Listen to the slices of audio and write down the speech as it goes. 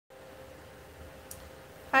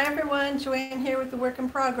Hi everyone, Joanne here with the Work in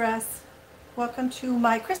Progress. Welcome to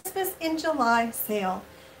my Christmas in July sale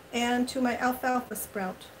and to my alfalfa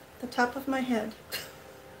sprout, the top of my head.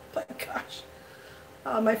 But gosh.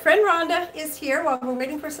 My friend Rhonda is here while we're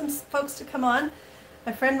waiting for some folks to come on.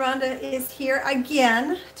 My friend Rhonda is here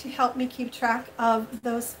again to help me keep track of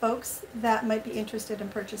those folks that might be interested in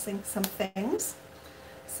purchasing some things.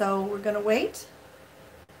 So we're going to wait.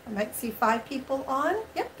 I might see 5 people on.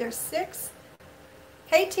 Yep, there's 6.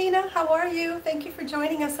 Hey Tina, how are you? Thank you for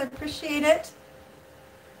joining us. I appreciate it.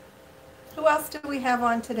 Who else do we have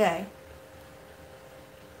on today?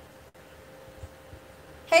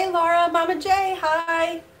 Hey Laura, Mama J,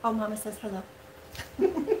 hi. Oh, Mama says hello.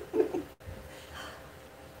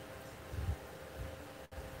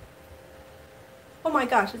 Oh my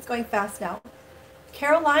gosh, it's going fast now.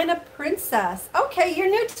 Carolina Princess. Okay, you're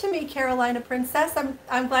new to me, Carolina Princess.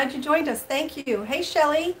 I'm glad you joined us. Thank you. Hey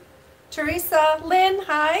Shelly. Teresa, Lynn,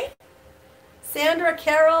 hi. Sandra,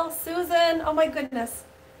 Carol, Susan, oh my goodness.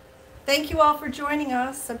 Thank you all for joining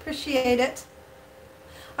us. Appreciate it.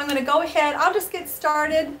 I'm going to go ahead. I'll just get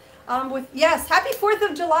started with, yes, happy 4th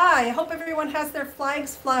of July. I hope everyone has their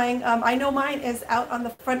flags flying. I know mine is out on the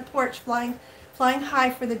front porch flying high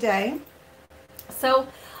for the day. So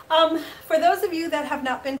for those of you that have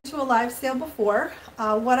not been to a live sale before,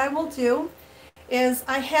 what I will do is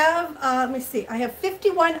I have, let me see, I have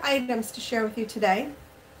 51 items to share with you today.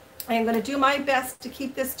 I am going to do my best to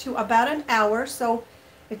keep this to about an hour so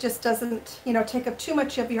it just doesn't, take up too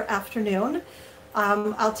much of your afternoon.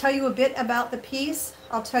 I'll tell you a bit about the piece,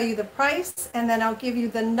 I'll tell you the price, and then I'll give you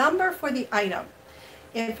the number for the item.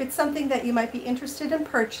 If it's something that you might be interested in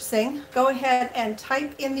purchasing, go ahead and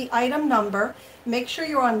type in the item number. Make sure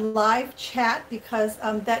you're on live chat because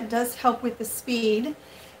that does help with the speed.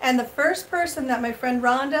 And the first person that my friend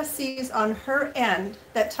Rhonda sees on her end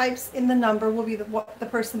that types in the number will be the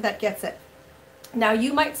person that gets it. Now,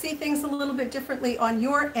 you might see things a little bit differently on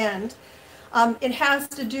your end. It has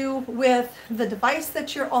to do with the device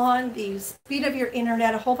that you're on, the speed of your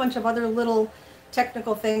internet, a whole bunch of other little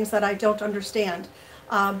technical things that I don't understand.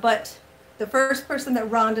 But the first person that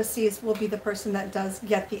Rhonda sees will be the person that does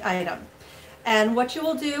get the item. And what you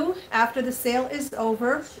will do after the sale is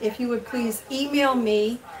over, if you would please email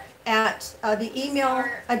me at the email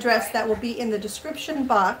address that will be in the description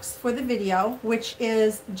box for the video, which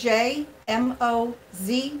is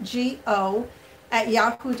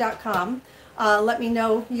jmozgo@yahoo.com. Let me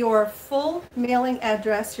know your full mailing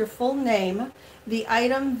address, your full name, the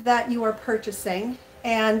item that you are purchasing,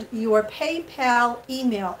 and your PayPal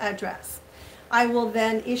email address. I will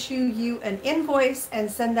then issue you an invoice and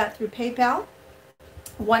send that through PayPal.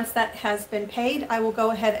 Once that has been paid, I will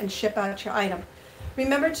go ahead and ship out your item.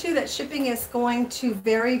 Remember too that shipping is going to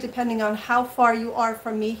vary depending on how far you are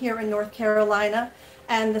from me here in North Carolina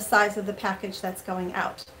and the size of the package that's going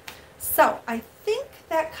out. So I think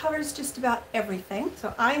that covers just about everything.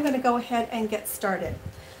 So I'm going to go ahead and get started.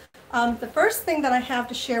 The first thing that I have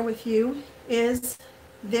to share with you is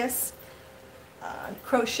this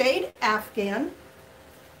crocheted Afghan.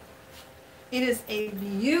 It is a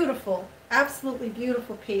beautiful, absolutely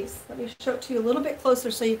beautiful piece. Let me show it to you a little bit closer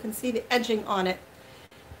so you can see the edging on it.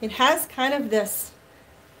 It has kind of this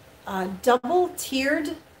double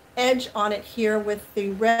tiered edge on it here with the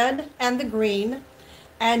red and the green.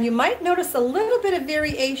 And you might notice a little bit of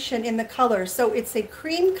variation in the color. So it's a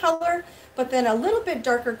cream color, but then a little bit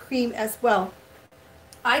darker cream as well.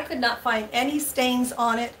 I could not find any stains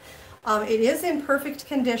on it. It is in perfect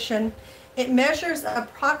condition. It measures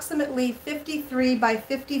approximately 53 by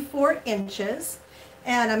 54 inches.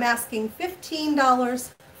 And I'm asking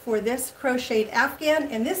 $15 for this crocheted Afghan.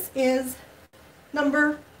 And this is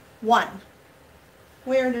number 1.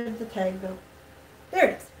 Where did the tag go? There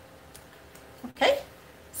it is. Okay.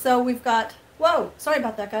 So we've got, whoa, sorry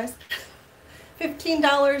about that, guys.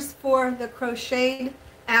 $15 for the crocheted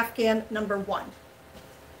Afghan number 1.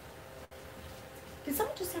 Did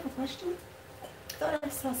someone just have a question? I thought I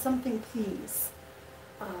saw something, please.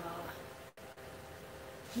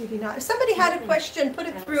 Maybe not. If somebody had a question, put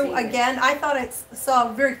it through again. I thought I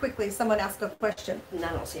saw very quickly someone ask a question. No,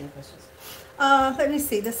 I don't see any questions. Let me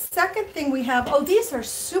see. The second thing we have, oh, these are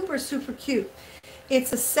super, super cute.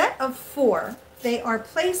 It's a set of 4. They are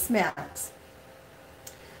placemats.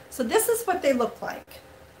 So this is what they look like.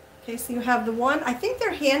 Okay, so you have the one, I think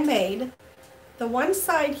they're handmade, the one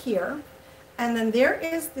side here, and then there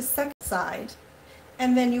is the second side.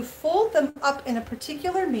 And then you fold them up in a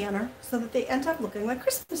particular manner so that they end up looking like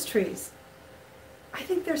Christmas trees. I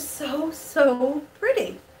think they're so, so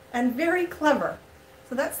pretty and very clever.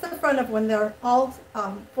 So that's the front of when they're all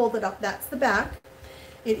folded up. That's the back.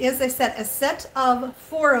 It is, I said, a set of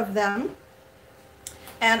 4 of them.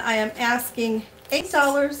 And I am asking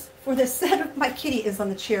 $8 for this set of, my kitty is on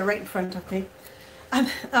the chair right in front of me. I'm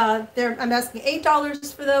asking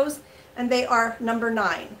 $8 for those, and they are number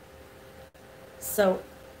 9. So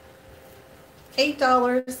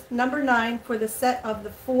 $8, number 9 for the set of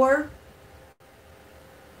the 4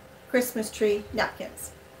 Christmas tree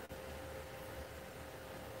napkins.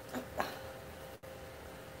 I'm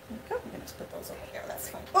going to just put those over there. That's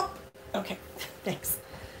fine. Oh, okay. Thanks.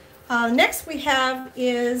 Next we have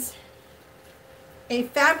is a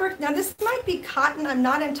fabric. Now this might be cotton. I'm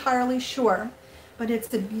not entirely sure, but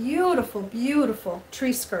it's a beautiful, beautiful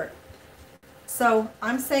tree skirt. So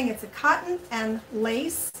I'm saying it's a cotton and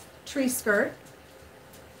lace tree skirt.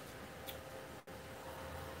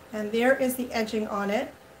 And there is the edging on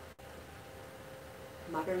it.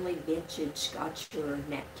 Modernly Vintage got your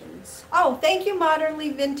napkins. Oh, thank you,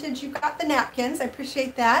 Modernly Vintage. You got the napkins. I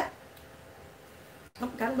appreciate that. Oh,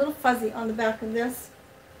 got a little fuzzy on the back of this.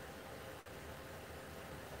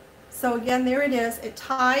 So again, there it is. It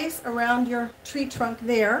ties around your tree trunk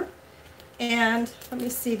there. And let me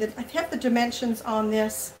see, I have the dimensions on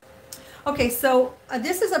this. Okay, so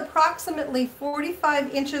this is approximately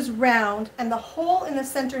 45 inches round, and the hole in the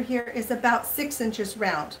center here is about 6 inches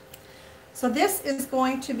round. So this is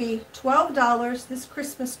going to be $12, this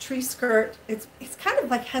Christmas tree skirt. It's kind of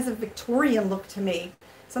like has a Victorian look to me,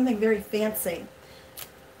 something very fancy.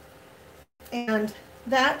 And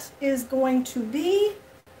that is going to be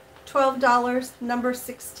 $12, number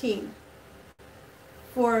 16,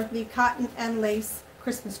 for the cotton and lace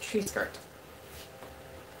Christmas tree skirt.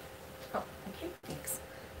 Oh, okay, thanks.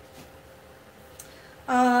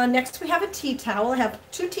 Next we have a tea towel. I have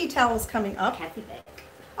 2 tea towels coming up. Kathy Beck.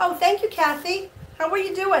 Oh, thank you, Kathy. How are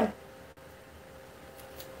you doing?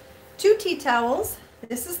 2 tea towels.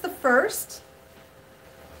 This is the first.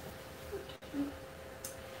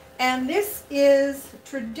 And this is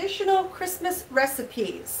traditional Christmas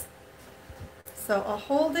recipes. So I'll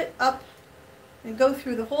hold it up and go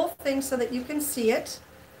through the whole thing so that you can see it.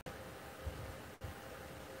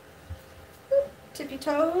 Tippy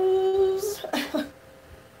toes.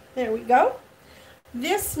 There we go.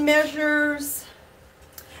 This measures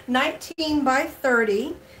 19 by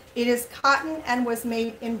 30. It is cotton and was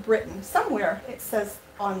made in Britain. Somewhere it says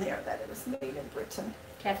on there that it was made in Britain.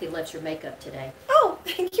 Kathy loves your makeup today. Oh,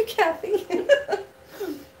 thank you, Kathy.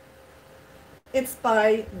 It's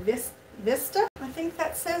by Vista, I think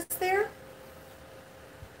that says there.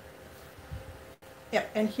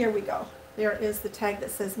 Yep, and here we go. There is the tag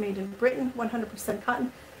that says made in Britain, 100%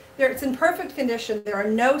 cotton. It's in perfect condition. There are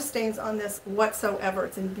no stains on this whatsoever.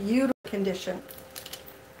 It's in beautiful condition.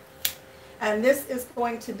 And this is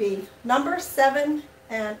going to be number 7,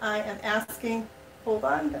 and I am asking, hold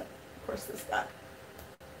on, of course this got,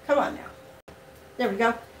 come on now. There we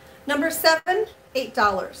go. Number 7,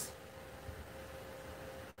 $8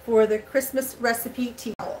 for the Christmas recipe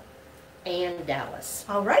tea towel. Ann Dallas.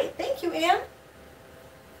 All right, thank you, Ann.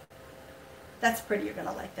 That's pretty. You're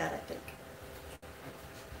gonna like that, I think.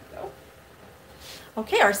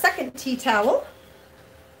 Okay, our second tea towel.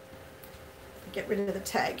 Get rid of the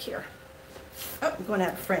tag here. Oh, I'm going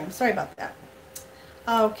out of frame. Sorry about that.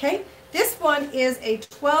 Okay, this one is a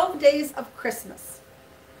 12 Days of Christmas.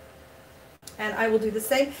 And I will do the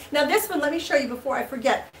same. Now this one, let me show you before I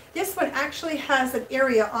forget. This one actually has an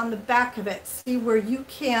area on the back of it, see, where you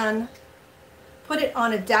can put it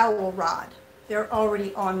on a dowel rod. They're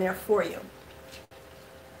already on there for you.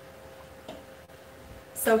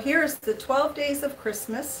 So here's the 12 Days of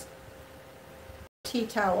Christmas tea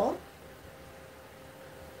towel.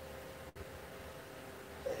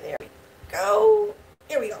 There we go.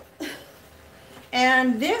 Here we go.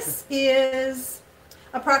 And this is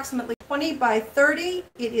approximately 20 by 30.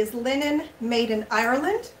 It is linen made in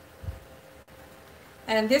Ireland.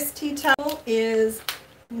 And this tea towel is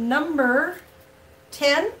number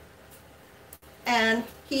 10. And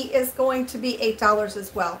he is going to be $8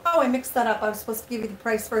 as well. Oh, I mixed that up. I was supposed to give you the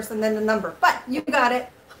price first and then the number, but you got it.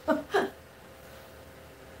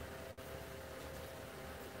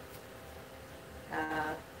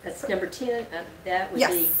 That's number 10. That would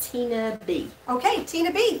Yes. be Tina B. Okay,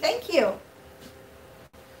 Tina B, thank you.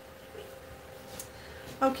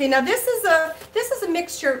 Okay, now this is a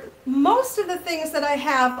mixture. Most of the things that I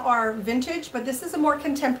have are vintage, but this is a more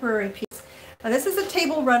contemporary piece. Now this is a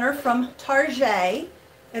table runner from Target.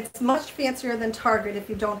 It's much fancier than Target if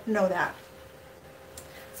you don't know that.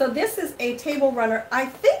 So this is a table runner. I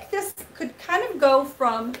think this could kind of go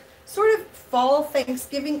from sort of fall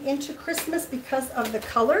Thanksgiving into Christmas because of the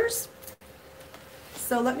colors.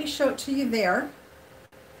 So let me show it to you there.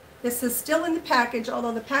 This is still in the package,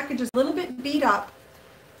 although the package is a little bit beat up.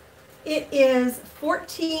 It is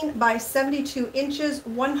 14 by 72 inches,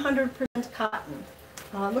 100% cotton.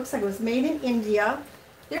 It looks like it was made in India.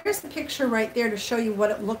 There's the picture right there to show you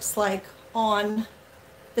what it looks like on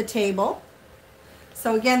the table.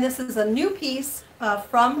 So again, this is a new piece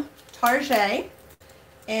from Target,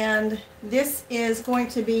 and this is going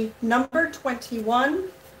to be number 21,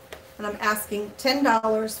 and I'm asking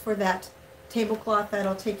 $10 for that tablecloth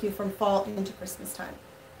that'll take you from fall into Christmas time.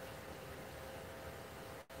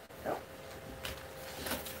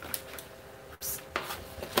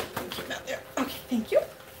 Okay, thank you.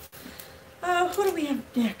 Who do we have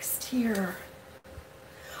next here?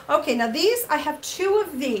 Okay, now these, I have 2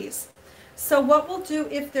 of these. So what we'll do,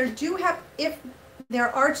 if there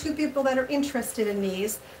are 2 people that are interested in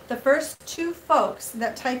these, the first 2 folks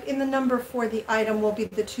that type in the number for the item will be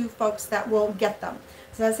the 2 folks that will get them.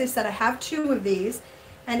 So as I said, I have 2 of these,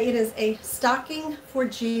 and it is a stocking for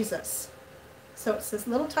Jesus. So it's this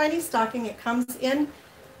little tiny stocking. It comes in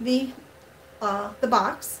the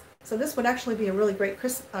box. So this would actually be a really great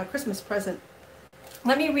Christmas present.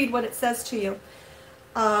 Let me read what it says to you.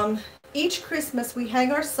 Each Christmas we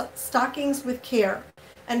hang our stockings with care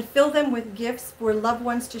and fill them with gifts for loved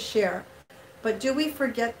ones to share. But do we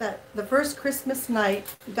forget that the first Christmas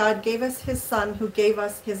night, God gave us his son who gave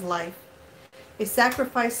us his life? A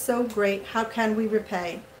sacrifice so great, how can we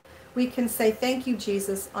repay? We can say thank you,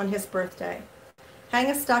 Jesus, on his birthday. Hang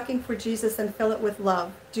a stocking for Jesus and fill it with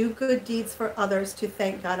love. Do good deeds for others to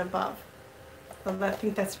thank God above. Well, I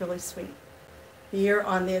think that's really sweet. The year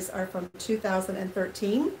on these are from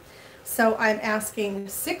 2013. So I'm asking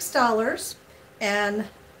 $6, and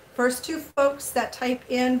first 2 folks that type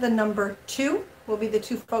in the number 2 will be the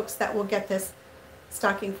 2 folks that will get this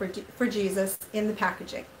stocking for Jesus in the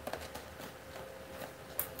packaging.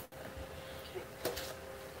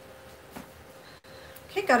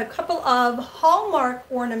 Okay, got a couple of Hallmark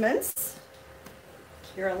ornaments.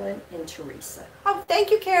 Carolyn and Teresa. Oh,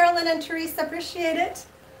 thank you, Carolyn and Teresa. Appreciate it.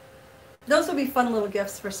 Those would be fun little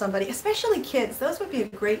gifts for somebody, especially kids. Those would be a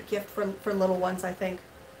great gift for little ones, I think.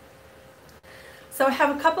 So I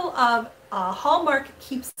have a couple of Hallmark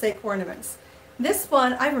keepsake ornaments. This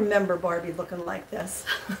one, I remember Barbie looking like this.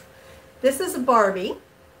 This is a Barbie.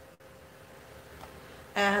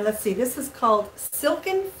 And let's see, this is called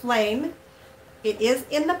Silken Flame. It is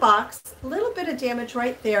in the box. A little bit of damage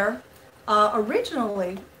right there.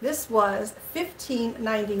 Originally, this was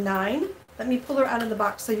 $15.99. Let me pull her out of the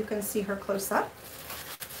box so you can see her close up.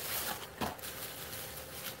 I'm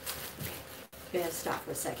going to stop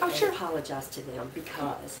for a second Oh, sure. and apologize to them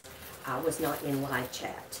because I was not in live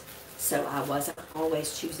chat. So I wasn't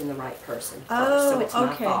always choosing the right person first. Oh, so it's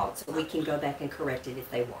my okay. fault. So we can go back and correct it if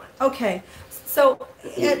they want. Okay. So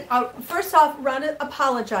first off, Rhonda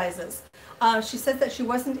apologizes. She says that she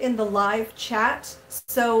wasn't in the live chat,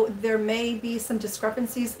 so there may be some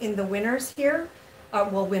discrepancies in the winners here.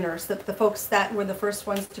 Well, winners, the folks that were the first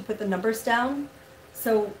ones to put the numbers down.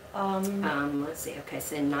 So, let's see. Okay,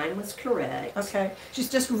 so 9 was correct. okay. She's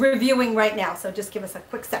just reviewing right now, so just give us a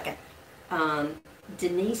quick second.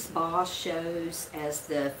 Denise Boss shows as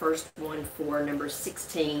the first one for number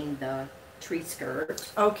 16, the tree skirt.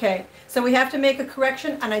 Okay, so we have to make a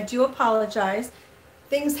correction, and I do apologize.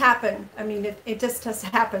 Things happen. I mean, it just does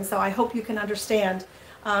happen, so I hope you can understand.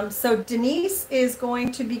 So Denise is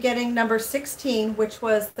going to be getting number 16, which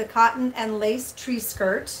was the cotton and lace tree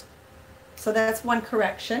skirt. So that's one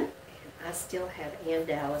correction. I still have Ann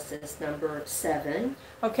Dallas as number 7.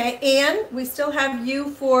 Okay, and we still have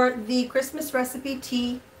you for the Christmas recipe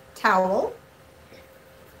tea towel.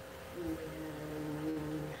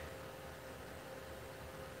 And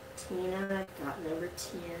Tina got number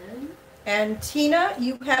 10. And Tina,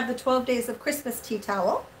 you have the 12 Days of Christmas tea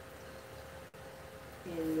towel.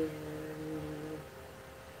 And then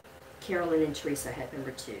Carolyn and Teresa had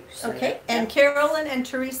number 2. So Okay, and Carolyn and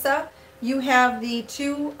Teresa, you have the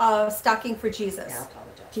 2 stocking for Jesus. Yeah, I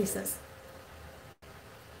apologize. Jesus.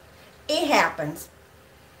 It happens.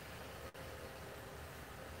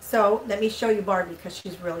 So let me show you Barbie because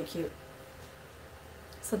she's really cute.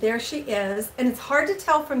 So there she is. And it's hard to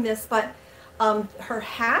tell from this, but her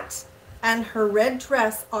hat and her red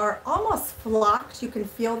dress are almost flocked. You can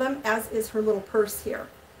feel them, as is her little purse here.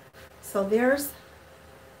 So there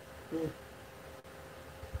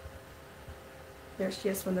she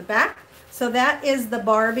is from the back. So that is the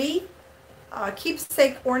Barbie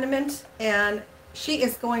keepsake ornament, and she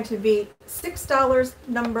is going to be $6,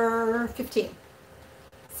 number 15.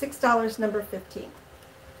 $6, number 15.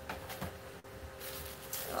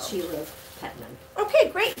 Sheila Petman. Okay,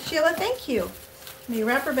 great, Sheila, thank you. Let me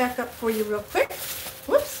wrap her back up for you real quick.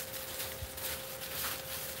 Whoops.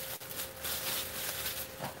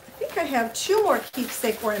 I have 2 more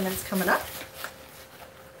keepsake ornaments coming up.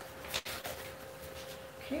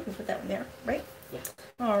 Okay, we put that one there, right? Yeah.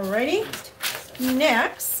 Alrighty.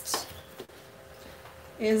 Next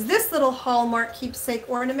is this little Hallmark keepsake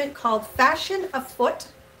ornament called Fashion Afoot.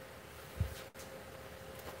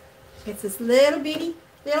 It's this little bitty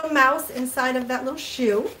little mouse inside of that little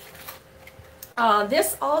shoe.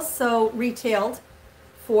 This also retailed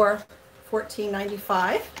for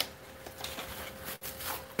 $14.95.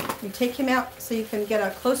 You take him out so you can get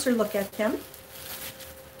a closer look at him.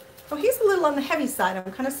 Oh, he's a little on the heavy side.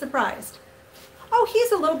 I'm kind of surprised. Oh,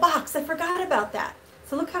 he's a little box. I forgot about that.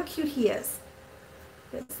 So look how cute he is.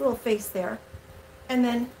 His little face there. And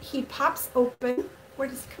then he pops open. Where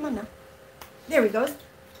does he come on now? There he goes.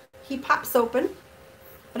 He pops open.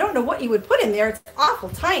 I don't know what you would put in there. It's awful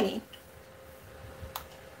tiny.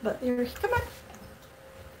 But there, come on.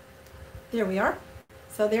 There we are.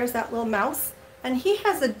 So there's that little mouse. And he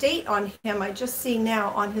has a date on him, I just see now,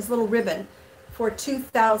 on his little ribbon for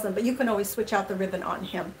 2000, but you can always switch out the ribbon on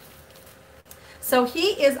him. So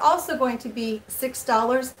he is also going to be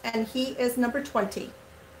 $6, and he is number 20.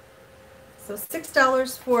 So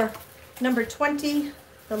 $6 for number 20,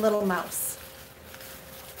 the little mouse.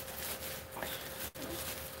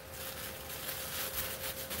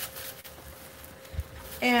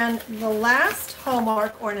 And the last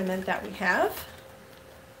Hallmark ornament that we have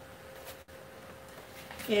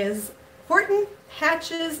is Horton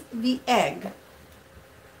Hatches the Egg.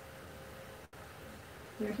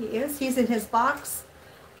 Here he is. He's in his box.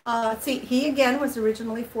 See, he again was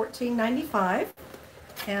originally $14.95.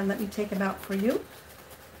 And let me take him out for you.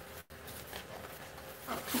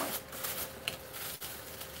 Oh, come on.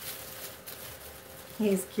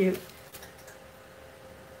 He's cute.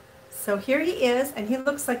 So here he is, and he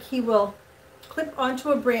looks like he will clip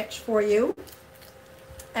onto a branch for you.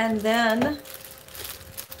 And then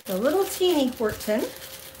the little teeny Horton,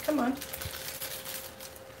 come on,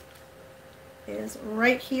 is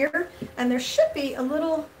right here. And there should be a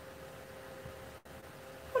little,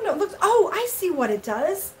 oh no, look, oh, I see what it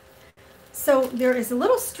does. So there is a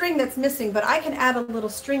little string that's missing, but I can add a little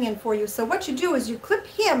string in for you. So what you do is you clip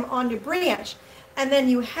him on your branch, and then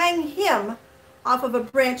you hang him off of a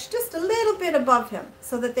branch just a little bit above him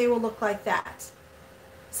so that they will look like that.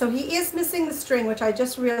 So he is missing the string, which I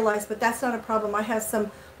just realized, but that's not a problem. I have some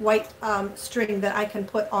white string that I can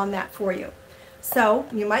put on that for you. So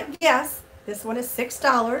you might guess this one is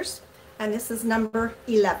 $6, and this is number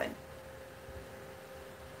 11.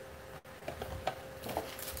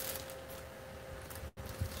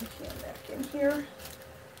 Put him back in here.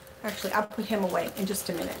 Actually, I'll put him away in just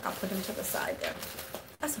a minute. I'll put him to the side there.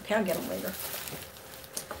 That's okay, I'll get him later.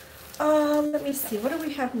 Let me see, what do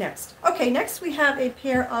we have next? Okay, next we have a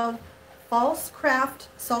pair of False Craft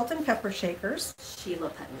salt and pepper shakers. Sheila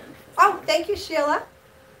Putnam. Oh, thank you, Sheila.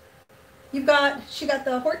 She got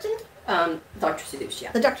the Horton? Dr. Seuss,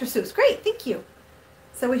 yeah. The Dr. Seuss, great, thank you.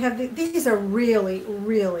 So we have, these are really,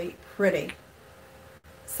 really pretty.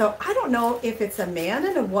 So I don't know if it's a man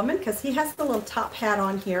and a woman, because he has the little top hat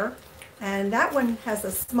on here. And that one has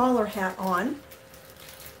a smaller hat on.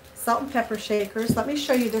 Salt and pepper shakers. Let me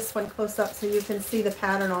show you this one close up so you can see the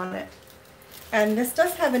pattern on it. And this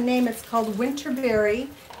does have a name. It's called Winterberry,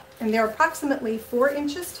 and they're approximately 4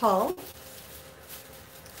 inches tall.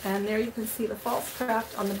 And there you can see the false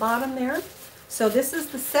craft on the bottom there. So this is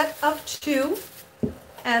the set of 2,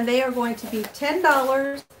 and they are going to be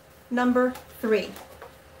 $10, number 3.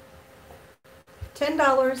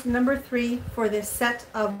 $10, number 3 for this set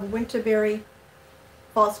of Winterberry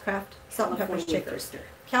false craft salt and pepper shakers.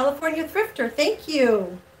 California Thrifter, thank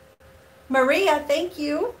you. Maria, thank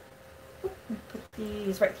you. Put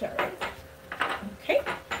these right there, right? Okay.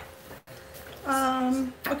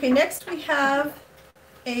 Okay, next we have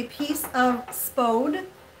a piece of Spode.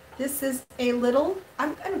 This is a little,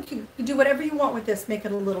 you do whatever you want with this. Make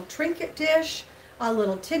it a little trinket dish, a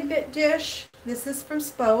little tidbit dish. This is from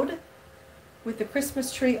Spode with the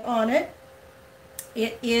Christmas tree on it.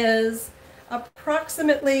 It is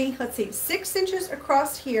approximately, let's see, 6 inches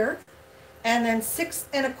across here, and then 6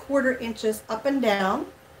 1/4 inches up and down.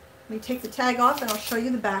 Let me take the tag off and I'll show you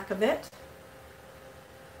the back of it.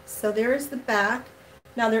 So there is the back.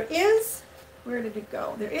 Now there is, where did it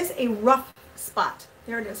go? There is a rough spot.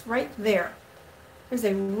 There it is, right there. There's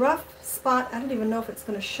a rough spot. I don't even know if it's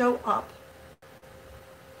going to show up.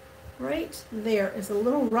 Right there is a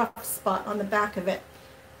little rough spot on the back of it.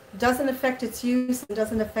 Doesn't affect its use and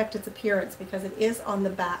doesn't affect its appearance because it is on the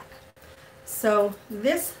back. So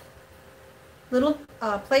this little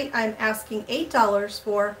plate I'm asking $8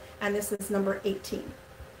 for, and this is number 18.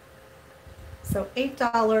 So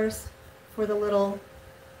 $8 for the little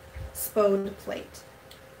spode plate.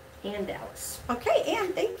 And Alice. Okay,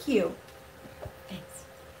 Anne, thank you. Thanks.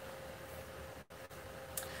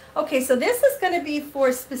 Okay, so this is going to be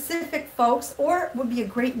for specific folks, or would be a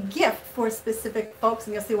great gift for specific folks,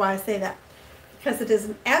 and you'll see why I say that. Because it is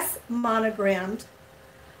an S monogrammed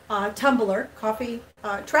tumbler, coffee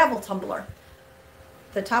travel tumbler.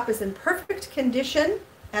 The top is in perfect condition,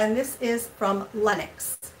 and this is from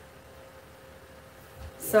Lennox.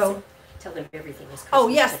 So, tell them everything is Christmas. oh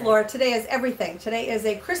yes, today. Laura, today is everything. Today is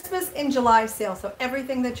a Christmas in July sale, so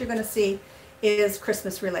everything that you're going to see is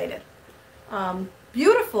Christmas related.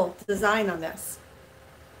 Beautiful design on this.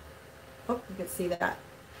 Oh, you can see that.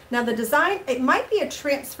 Now the design, it might be a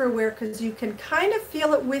transfer wear because you can kind of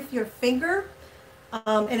feel it with your finger.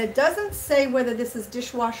 And it doesn't say whether this is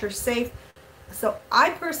dishwasher safe. So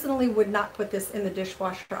I personally would not put this in the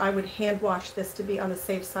dishwasher. I would hand wash this to be on the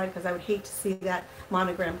safe side because I would hate to see that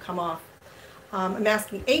monogram come off. I'm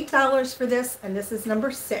asking $8 for this, and this is number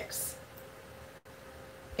 6.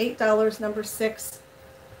 $8, number 6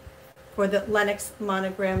 for the Lennox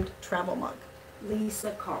monogrammed travel mug.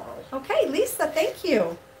 Lisa Carl. Okay, Lisa, thank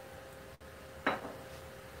you.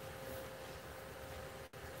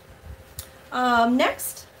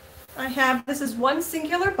 Next, I have, this is one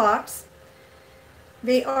singular box.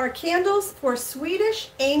 They are candles for Swedish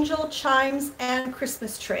angel chimes and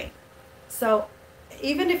Christmas tree. So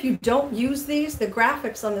even if you don't use these, the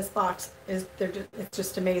graphics on this box is, it's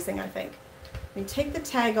just amazing, I think. Let me take the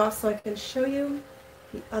tag off so I can show you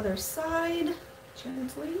the other side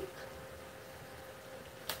gently.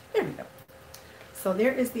 There we go. So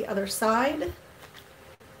there is the other side,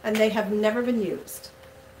 and they have never been used.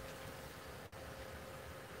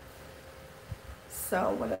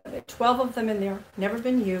 So what are there? 12 of them in there, never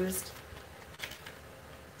been used.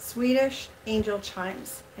 Swedish angel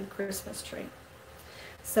chimes and Christmas tree.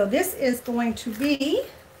 So this is going to be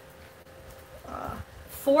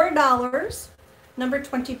 $4, number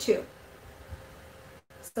 22.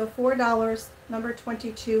 So $4, number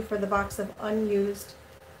 22 for the box of unused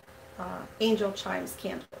angel chimes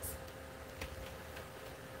candles.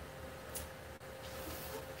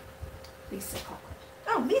 Lisa Carl.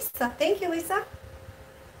 Oh, Lisa. Thank you, Lisa.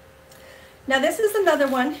 Now this is another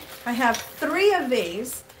one. I have 3 of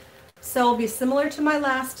these. So it'll be similar to my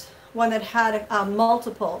last one that had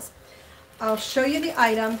multiples. I'll show you the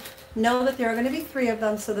item. Know that there are going to be 3 of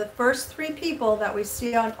them. So the first 3 people that we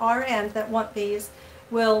see on our end that want these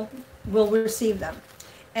will receive them.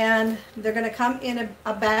 And they're going to come in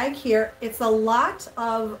a bag here. It's a lot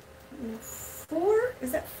of 4,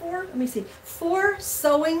 is that 4? Let me see. 4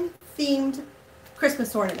 sewing themed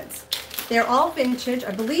Christmas ornaments. They're all vintage.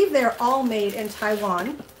 I believe they're all made in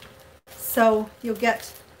Taiwan. So you'll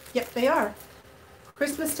get, yep, they are.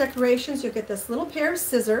 Christmas decorations, you'll get this little pair of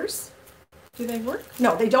scissors. Do they work?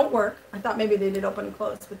 No, they don't work. I thought maybe they did open and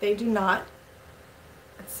close, but they do not.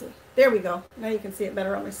 Let's see. There we go. Now you can see it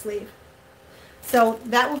better on my sleeve. So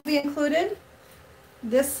that will be included.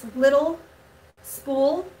 This little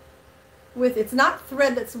spool with, it's not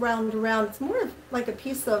thread that's wound around, it's more like a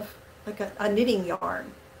piece of, like a knitting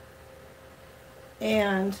yarn.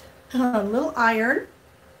 And a little iron,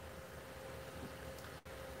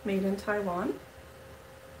 made in Taiwan.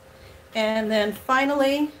 And then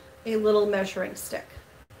finally, a little measuring stick.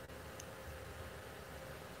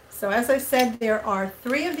 So as I said, there are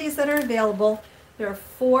 3 of these that are available. There are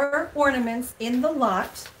 4 ornaments in the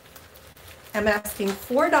lot. I'm asking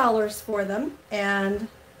 $4 for them, and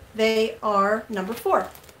they are number 4.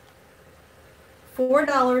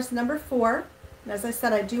 $4, number 4. And as I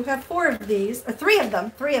said, I do have 4 of these, or 3 of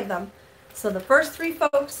them. So the first 3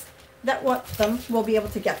 folks that want them will be able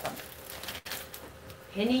to get them.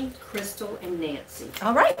 Penny, Crystal, and Nancy.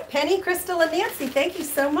 All right, Penny, Crystal, and Nancy, thank you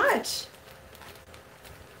so much.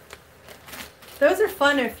 Those are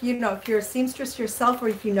fun if you know, if you're a seamstress yourself or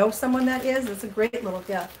if you know someone that is, it's a great little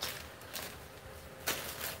gift.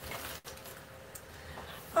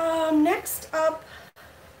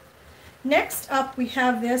 Next up we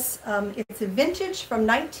have this, it's a vintage from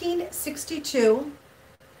 1962,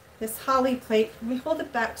 this holly plate. Let me hold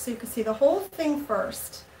it back so you can see the whole thing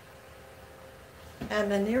first.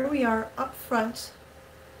 And then there we are up front.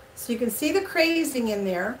 So you can see the crazing in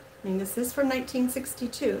there. I mean, this is from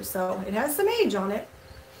 1962, so it has some age on it,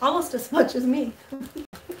 almost as much as me.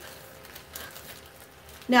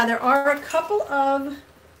 Now, there are a couple of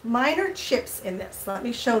minor chips in this. Let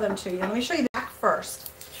me show them to you. Let me show you the back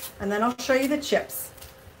first, and then I'll show you the chips.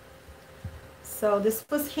 So this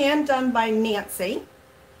was hand done by Nancy.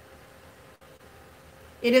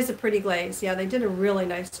 It is a pretty glaze. Yeah, they did a really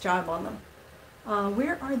nice job on them.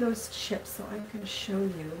 Where are those chips so I can show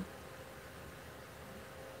you?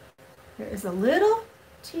 There is a little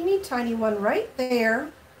teeny tiny one right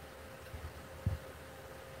there.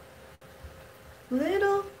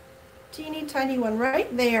 Little teeny tiny one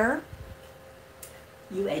right there.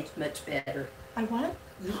 You aged much better. I what?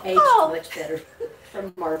 You aged much better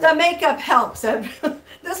from Margaret. The makeup helps.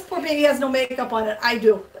 This poor baby has no makeup on it. I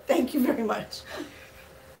do. Thank you very much.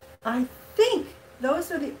 I think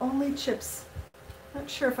those are the only chips. Not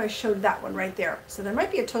sure if I showed that one right there. So there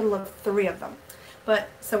might be a total of 3 of them. But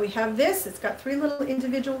so we have this. It's got 3 little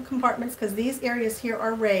individual compartments because these areas here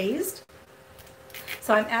are raised.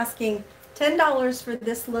 So I'm asking $10 for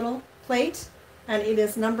this little plate, and it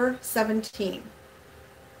is number 17.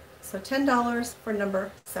 So $10 for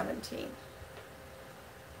number 17.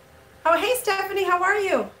 Oh, hey, Stephanie, how are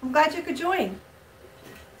you? I'm glad you could join.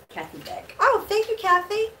 Kathy Beck. Oh, thank you,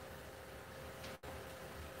 Kathy.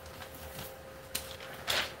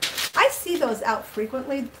 I see those out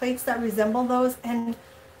frequently, plates that resemble those, and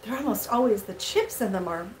they're almost always, the chips in them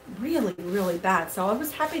are really, really bad. So I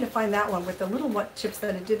was happy to find that one with the little what chips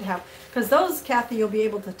that it did have, because those, Kathy, you'll be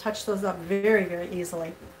able to touch those up very, very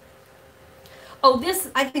easily. Oh,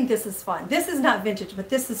 I think this is fun. This is not vintage, but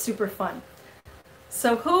this is super fun.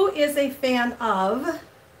 So who is a fan of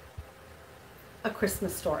A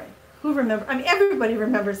Christmas Story? Who remembers? I mean, everybody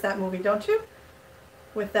remembers that movie, don't you?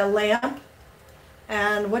 With the lamp.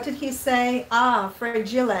 And what did he say? Ah,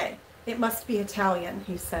 fragile. It must be Italian,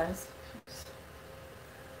 he says.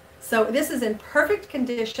 So this is in perfect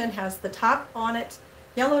condition, has the top on it,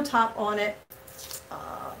 yellow top on it.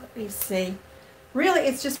 Let me see. Really,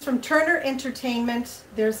 it's just from Turner Entertainment.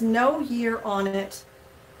 There's no year on it,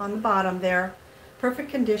 on the bottom there. Perfect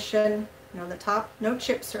condition, the top, no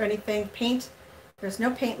chips or anything. Paint, there's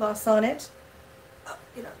no paint loss on it. Oh,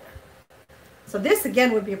 get on there. So this,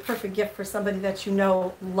 again, would be a perfect gift for somebody that you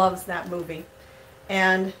know loves that movie.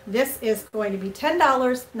 And this is going to be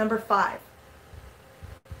 $10, number 5.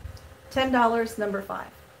 $10, number 5.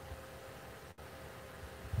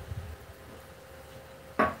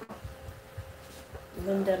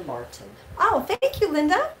 Linda Martin. Oh, thank you,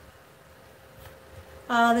 Linda.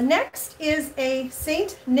 The next is a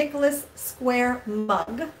St. Nicholas Square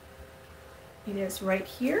mug. It is right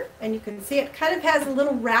here, and you can see it kind of has a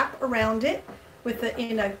little wrap around it with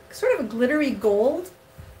in a sort of a glittery gold.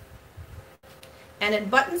 And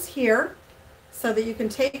it buttons here so that you can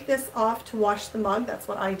take this off to wash the mug. That's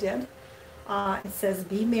what I did. It says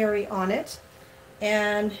Be Merry on it.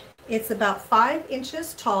 And it's about 5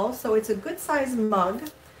 inches tall, so it's a good sized mug.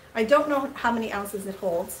 I don't know how many ounces it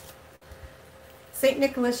holds. St.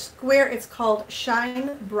 Nicholas Square, it's called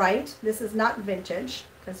Shine Bright. This is not vintage,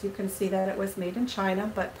 because you can see that it was made in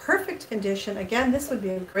China, but perfect condition. Again, this would be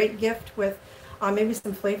a great gift with maybe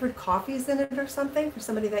some flavored coffees in it or something for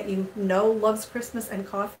somebody that you know loves Christmas and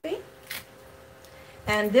coffee.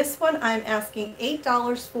 And this one I'm asking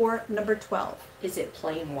 $8 for, number 12. Is it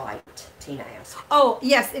plain white? Tina asked. Oh,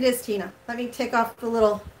 yes, it is, Tina. Let me take off the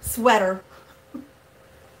little sweater. There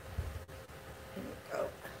we go.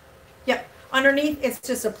 Yep, underneath it's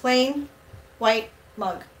just a plain white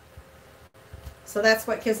mug. So that's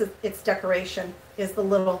what gives it its decoration, is the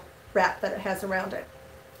little wrap that it has around it.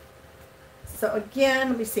 So again,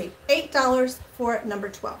 let me see, $8 for number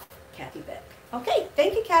 12. Kathy Beck. Okay,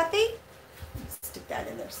 thank you, Kathy. Stick that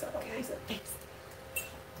in there so I don't lose it. Thanks.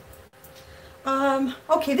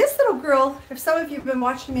 Okay, this little girl, if some of you have been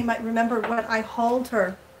watching me might remember when I hauled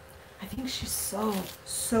her. I think she's so,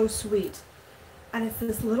 so sweet. And it's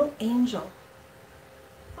this little angel.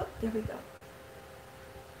 Oh, there we go.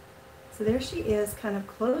 So there she is, kind of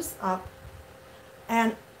close up.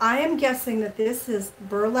 And I am guessing that this is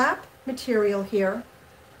burlap material here.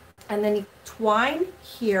 And then you twine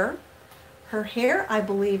here. Her hair, I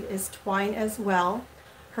believe, is twine as well.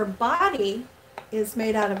 Her body is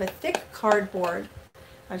made out of a thick cardboard.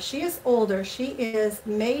 She is older. She is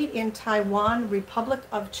made in Taiwan, Republic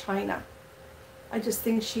of China. I just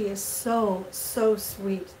think she is so, so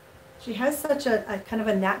sweet. She has such a kind of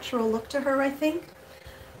a natural look to her, I think.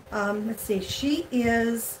 Let's see, she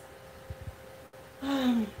is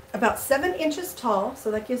about 7 inches tall,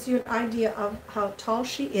 so that gives you an idea of how tall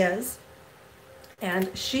she is.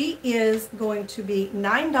 And she is going to be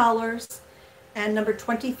 $9 and number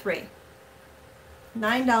 23.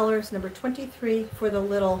 $9, number 23 for the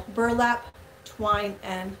little burlap, twine,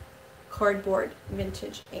 and cardboard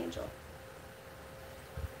vintage angel.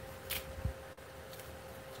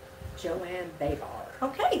 Joanne Baybar.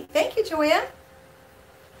 Okay, thank you, Joanne.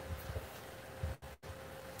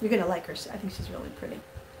 You're going to like her. I think she's really pretty.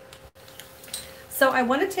 So I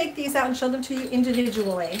want to take these out and show them to you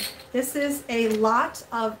individually. This is a lot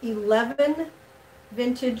of 11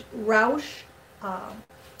 vintage Roush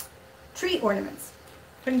tree ornaments.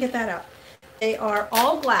 Couldn't get that out. They are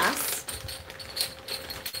all glass.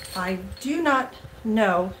 I do not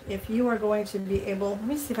know if you are going to be able, let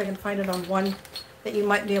me see if I can find it on one that you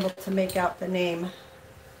might be able to make out the name.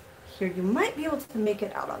 Here, you might be able to make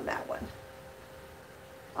it out on that one.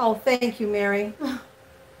 Oh, thank you, Mary.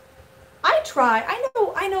 I try.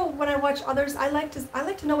 I know when I watch others, I like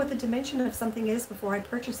to know what the dimension of something is before I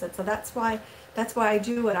purchase it. So that's why I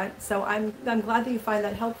do it. I'm glad that you find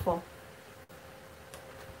that helpful.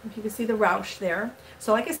 If you can see the Roush there.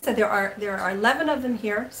 So like I said, there are 11 of them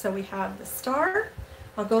here. So we have the star.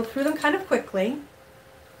 I'll go through them kind of quickly.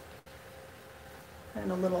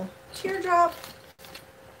 And a little teardrop.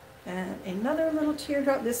 And another little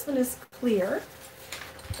teardrop. This one is clear.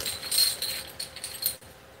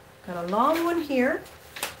 Got a long one here.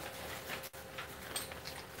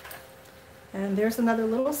 And there's another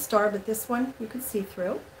little star, but this one you can see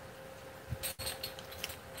through.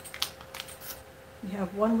 We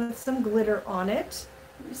have one with some glitter on it.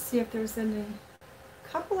 Let me see if there's any,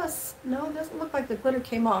 no, it doesn't look like the glitter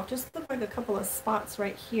came off. Just look like a couple of spots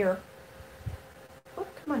right here. Oh,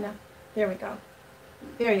 come on now. There we go.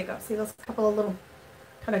 There you go. See those couple of little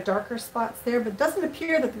kind of darker spots there, but it doesn't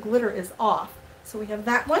appear that the glitter is off. So we have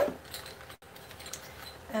that one.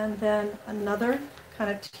 And then another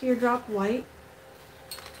kind of teardrop white.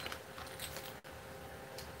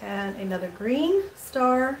 And another green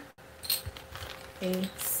star. A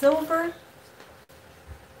silver.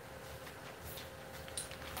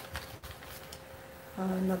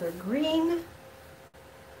 Another green.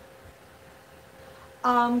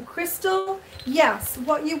 Crystal, yes,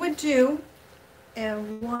 what you would do,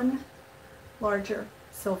 and one larger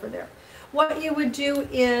silver there. What you would do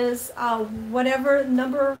is whatever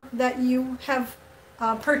number that you have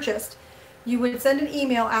purchased, you would send an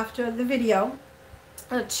email after the video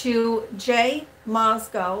to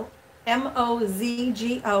jmozgo,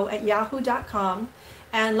 M-O-Z-G-O @yahoo.com,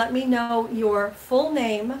 and let me know your full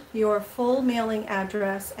name, your full mailing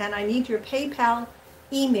address, and I need your PayPal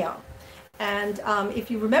email. And if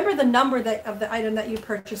you remember the number of the item that you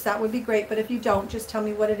purchased, that would be great. But if you don't, just tell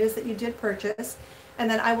me what it is that you did purchase. And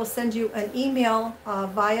then I will send you an email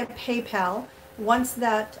via PayPal. Once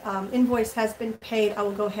that invoice has been paid, I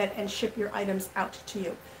will go ahead and ship your items out to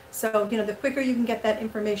you. So, the quicker you can get that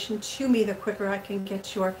information to me, the quicker I can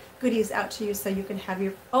get your goodies out to you so you can have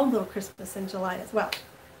your own little Christmas in July as well.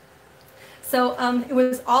 So it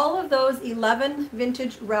was all of those 11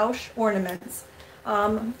 vintage Roush ornaments.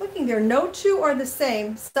 I'm looking there, no two are the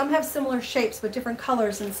same. Some have similar shapes with different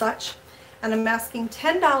colors and such. And I'm asking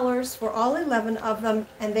 $10 for all 11 of them,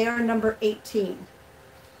 and they are number 18.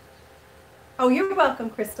 Oh, you're welcome,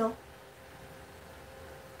 Crystal.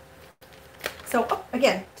 So,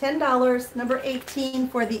 again, $10, number 18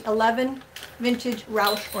 for the 11 vintage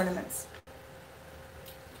Roush ornaments.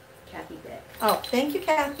 Kathy Beck. Oh, thank you,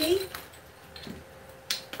 Kathy.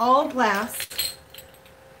 All glass.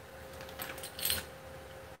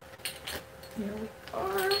 Here we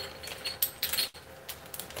are.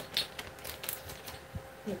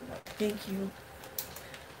 There we go. Thank you.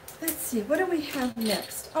 Let's see, what do we have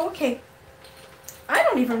next? Oh, okay. I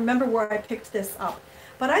don't even remember where I picked this up,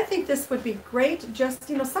 but I think this would be great. Just,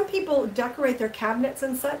 some people decorate their cabinets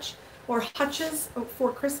and such, or hutches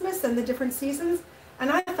for Christmas and the different seasons,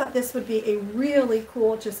 and I thought this would be a really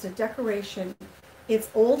cool, just a decoration. It's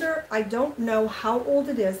older. I don't know how old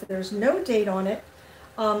it is. There's no date on it.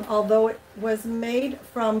 Although it was made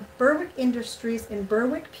from Berwick Industries in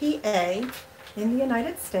Berwick, PA, in the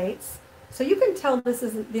United States. So you can tell this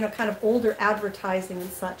is, kind of older advertising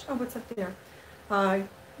and such. Oh, what's up there?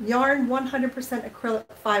 Yarn 100% acrylic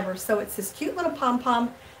fiber. So it's this cute little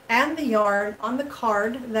pom-pom and the yarn on the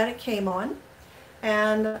card that it came on.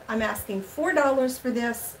 And I'm asking $4 for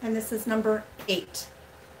this, and this is number 8.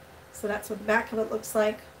 So that's what the back of it looks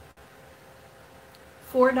like.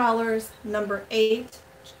 $4, number 8.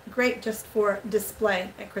 Great just for display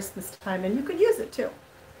at Christmas time, and you could use it too.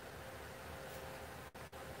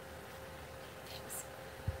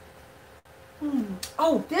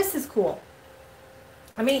 Oh, this is cool.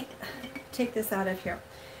 Let me take this out of here.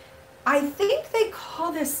 I think they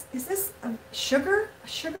call this, is this a sugar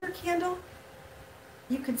candle?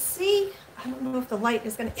 You could see, I don't know if the light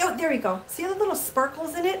is going to, oh, there you go. See the little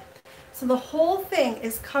sparkles in it? So the whole thing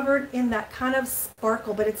is covered in that kind of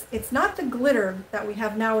sparkle, but it's not the glitter that we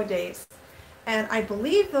have nowadays. And I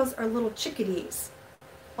believe those are little chickadees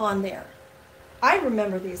on there. I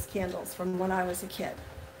remember these candles from when I was a kid.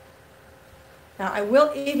 Now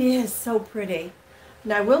it is so pretty.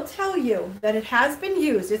 And I will tell you that it has been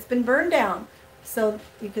used. It's been burned down. So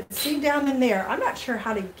you can see down in there. I'm not sure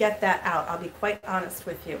how to get that out. I'll be quite honest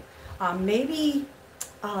with you. maybe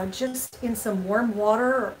just in some warm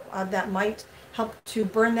water that might help to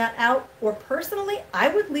burn that out. Or personally, I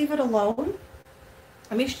would leave it alone.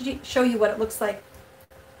 Let me show you what it looks like.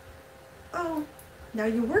 Oh, now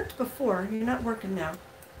you worked before. You're not working now.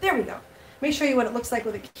 There we go. Let me show you what it looks like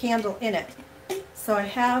with a candle in it. So I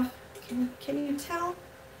have, can you tell?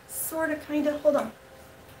 Sort of, kind of, hold on.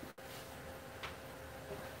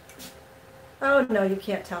 Oh, no, you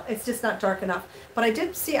can't tell. It's just not dark enough. But I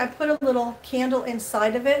did see, I put a little candle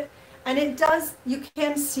inside of it, and it does, you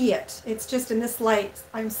can see it. It's just in this light.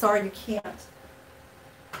 I'm sorry, you can't.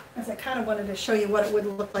 As I kind of wanted to show you what it would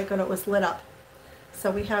look like when it was lit up.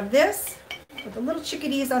 So we have this with the little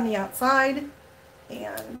chickadees on the outside,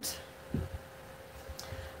 and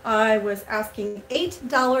I was asking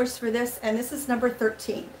 $8 for this, and this is number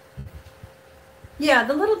 13. Yeah,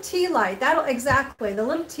 the little tea light, exactly, the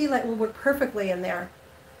little tea light will work perfectly in there.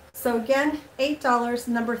 So again, $8,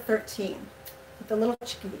 number 13, with the little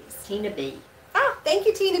chickadees. Tina B. Ah, thank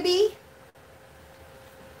you, Tina B.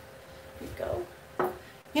 Here you go.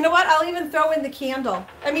 You know what, I'll even throw in the candle.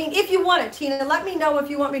 I mean, if you want it, Tina, let me know if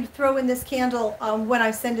you want me to throw in this candle when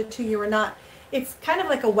I send it to you or not. It's kind of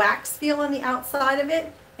like a wax feel on the outside of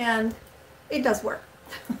it, and it does work.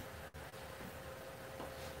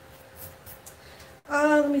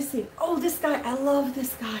 Let me see. Oh, this guy. I love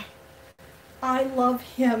this guy. I love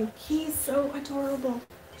him. He's so adorable.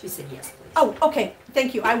 She said yes, please. Oh, okay.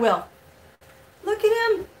 Thank you. I will. Look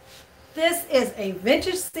at him. This is a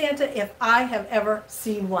vintage Santa if I have ever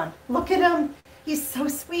seen one. Look at him. He's so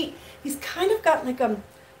sweet. He's kind of got like kind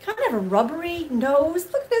of a rubbery nose.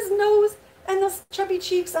 Look at his nose and those chubby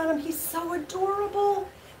cheeks on him. He's so adorable.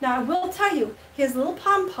 Now, I will tell you, his little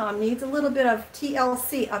pom-pom needs a little bit of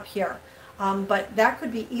TLC up here. But that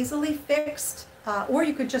could be easily fixed, or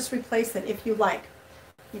you could just replace it if you like.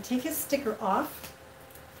 You take his sticker off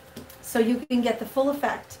so you can get the full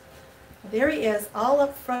effect. There he is, all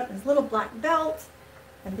up front, his little black belt,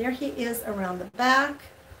 and there he is around the back.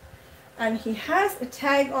 And he has a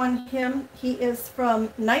tag on him. He is from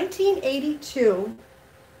 1982,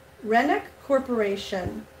 Rennick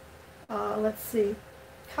Corporation. Let's see,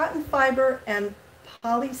 cotton fiber and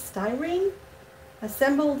polystyrene.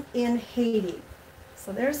 Assembled in Haiti.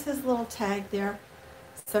 So there's his little tag there.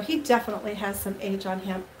 So he definitely has some age on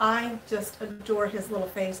him. I just adore his little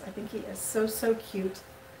face. I think he is so, so cute.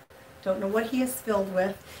 Don't know what he is filled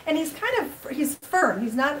with. And he's he's firm.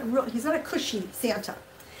 He's not a cushy Santa.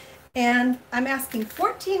 And I'm asking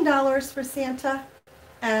 $14 for Santa,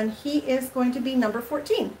 and he is going to be number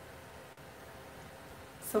 14.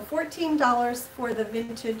 So $14 for the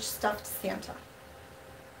vintage stuffed Santa.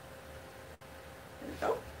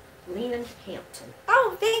 Oh. Lynn Hampton.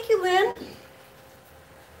 Oh, thank you, Lynn.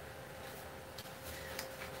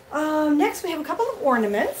 Next, we have a couple of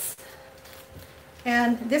ornaments.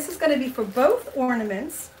 And this is going to be for both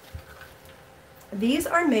ornaments. These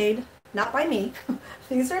are made, not by me,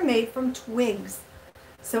 these are made from twigs.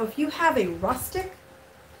 So if you have a rustic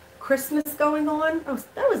Christmas going on, oh,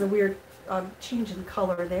 that was a weird change in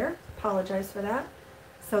color there. Apologize for that.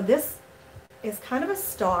 So this is kind of a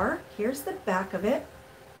star. Here's the back of it.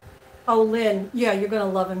 Oh, Lynn, yeah, you're going to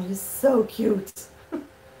love him. He's so cute.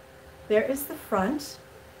 There is the front.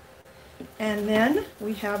 And then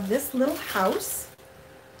we have this little house.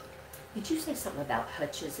 Did you say something about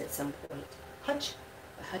hutches at some point? Hutch?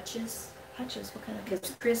 Hutches? Hutches, what kind of?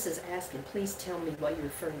 Because Chris is asking, please tell me what you're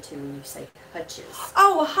referring to when you say hutches.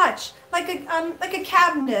 Oh, a hutch, like a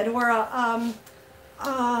cabinet or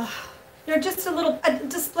just a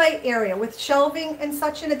display area with shelving and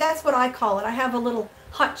such in it. That's what I call it. I have a little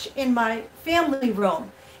hutch in my family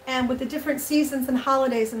room, and with the different seasons and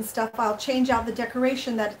holidays and stuff, I'll change out the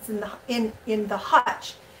decoration that's in the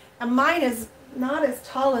hutch. And mine is not as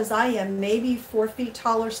tall as I am, maybe 4 feet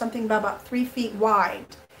tall or something, but about 3 feet wide.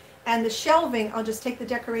 And the shelving, I'll just take the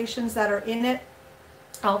decorations that are in it,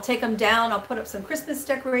 I'll take them down, I'll put up some Christmas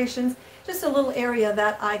decorations, just a little area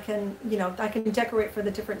that I can, I can decorate for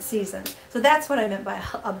the different seasons. So that's what I meant by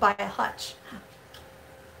a hutch.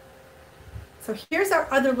 So here's our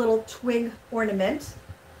other little twig ornament,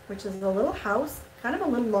 which is a little house, kind of a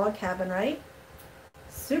little log cabin, right?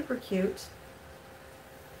 Super cute.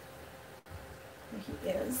 There he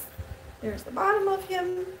is. There's the bottom of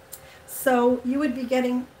him. So you would be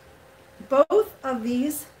getting both of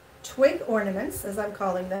these twig ornaments, as I'm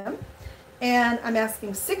calling them, and I'm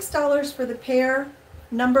asking $6 for the pair,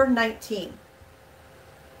 number 19.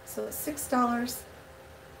 So $6.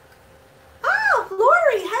 Oh,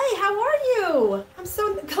 Lori, hey, how are you? I'm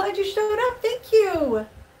so glad you showed up. Thank you.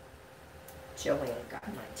 Joanne got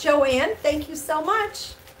mine. Joanne, thank you so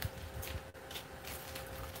much.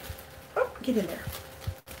 Oh, get in there.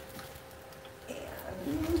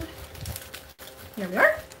 And here we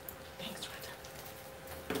are. Thanks,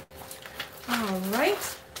 Rhonda. All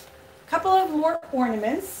right. A couple of more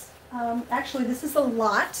ornaments. Actually, this is a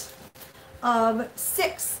lot of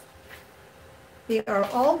 6. They are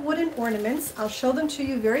all wooden ornaments. I'll show them to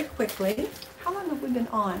you very quickly. How long have we been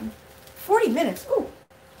on? 40 minutes. Oh,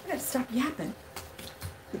 I gotta stop yapping.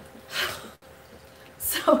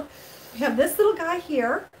 So we have this little guy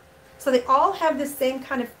here. So they all have the same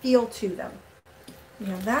kind of feel to them. We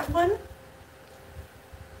have that one,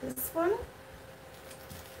 this one,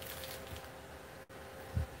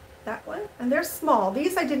 that one, and they're small.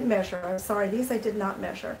 These I didn't measure. I'm sorry, these I did not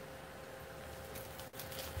measure.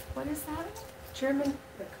 What is that? German?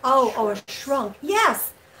 Oh, a shrunk.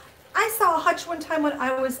 Yes. I saw a hutch one time when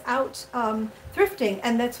I was out thrifting,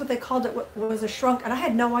 and that's what they called it, was a shrunk, and I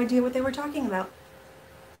had no idea what they were talking about.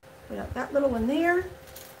 We got that little one there,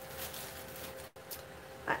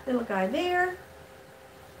 that little guy there,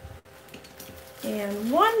 and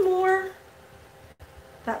one more,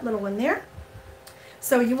 that little one there.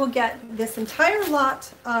 So you will get this entire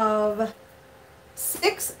lot of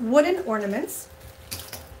 6 wooden ornaments,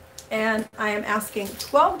 and I am asking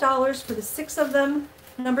 $12 for the 6 of them,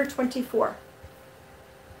 number 24.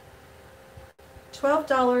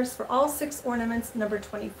 $12 for all 6 ornaments, number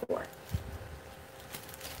 24.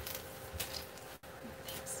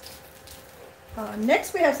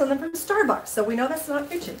 Next, we have something from Starbucks. So we know that's not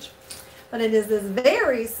vintage, but it is this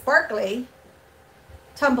very sparkly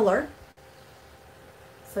tumbler.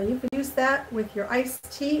 So you could use that with your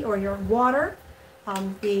iced tea or your water.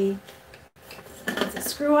 It's a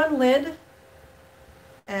screw-on lid,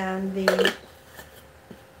 and the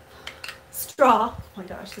straw, oh my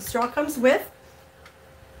gosh, the straw comes with.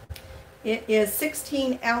 It is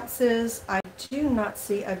 16 ounces. I do not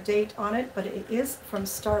see a date on it, but it is from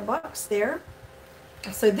Starbucks there.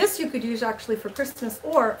 So this you could use actually for Christmas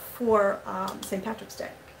or for St. Patrick's Day.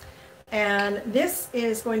 And this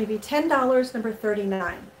is going to be $10, number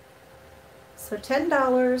 39. So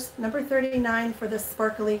 $10, number 39 for the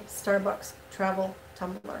sparkly Starbucks travel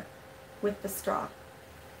tumbler with the straw.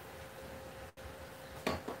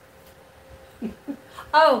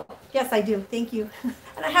 Oh, yes, I do. Thank you.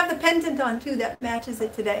 And I have the pendant on too that matches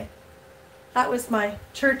it today. That was my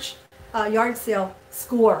church yard sale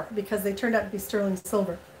score because they turned out to be sterling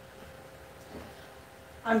silver.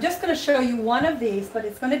 I'm just going to show you one of these, but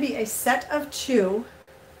it's going to be a set of 2.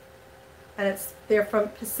 And they're from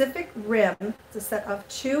Pacific Rim. It's a set of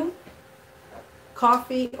 2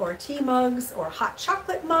 coffee or tea mugs or hot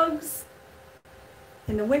chocolate mugs.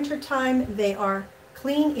 In the wintertime, they are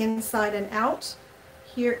clean inside and out.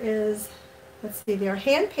 Here is, let's see, they are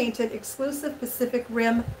hand-painted, exclusive Pacific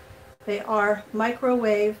Rim. They are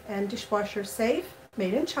microwave and dishwasher safe,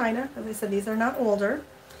 made in China. As I said, these are not older.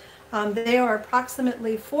 They are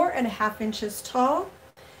approximately 4.5 inches tall.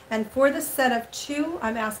 And for the set of 2,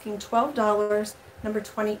 I'm asking $12, number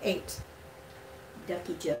 28.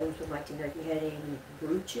 Ducky Jones would like to know if you had any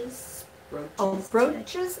brooches. Oh,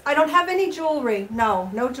 brooches? Today? I don't have any jewelry. No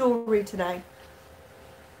jewelry today.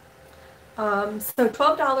 So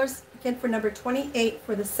 $12 again for number 28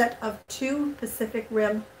 for the set of 2 Pacific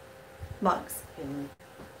Rim mugs. And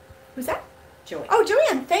who's that? Joanne. Oh,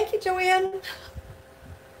 Joanne. Thank you, Joanne.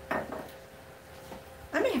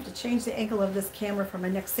 I may have to change the angle of this camera for my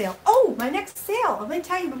next sale. Oh, my next sale. Let me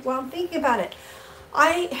tell you while I'm thinking about it.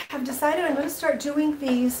 I have decided I'm going to start doing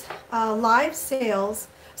these live sales.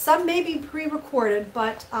 Some may be pre-recorded,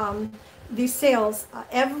 but these sales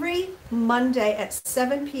every Monday at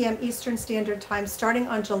 7 p.m. Eastern Standard Time starting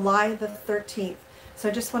on July the 13th. So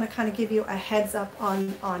I just want to kind of give you a heads up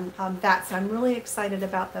on that. So I'm really excited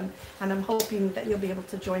about them, and I'm hoping that you'll be able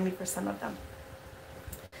to join me for some of them.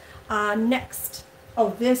 Next.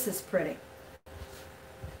 Oh, this is pretty.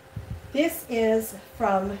 This is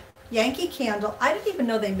from Yankee Candle. I didn't even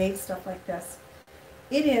know they made stuff like this.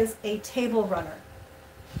 It is a table runner.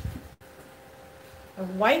 A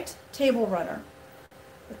white table runner.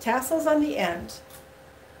 The tassels on the end.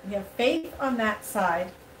 We have Faith on that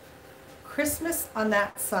side. Christmas on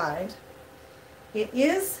that side. It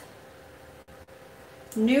is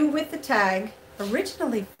new with the tag.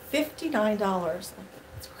 Originally $59.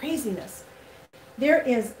 It's craziness. There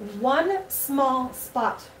is one small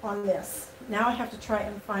spot on this. Now I have to try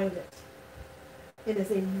and find it. It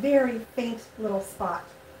is a very faint little spot.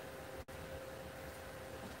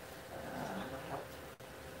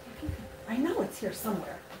 I know it's here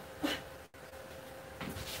somewhere.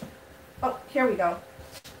 Oh, here we go.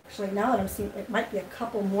 Actually, now that I'm seeing, it might be a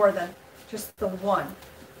couple more than just the one.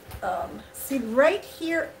 See right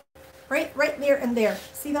here right there and there.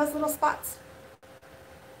 See those little spots?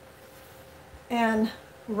 And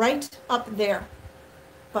right up there.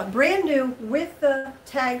 But brand new with the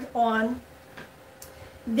tag on.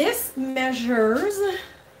 This measures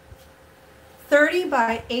 30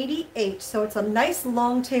 by 88, so it's a nice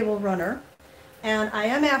long table runner. And I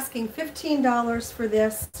am asking $15 for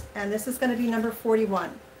this, and this is going to be number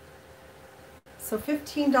 41. So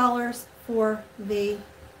 $15 for the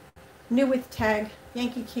new with tag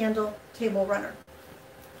Yankee Candle table runner.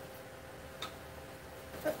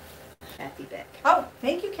 Kathy Beck. Oh,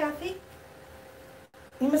 thank you, Kathy.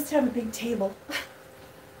 You must have a big table.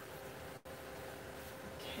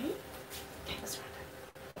 Okay. Thanks,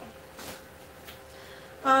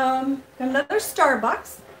 Rhonda. Another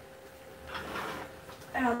Starbucks.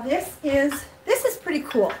 Now this is pretty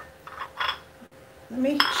cool. Let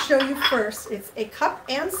me show you first. It's a cup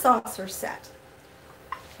and saucer set.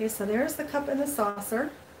 Okay, so there's the cup and the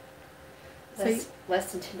saucer.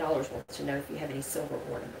 Less than $10 wants to know if you have any silver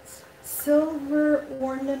ornaments. Silver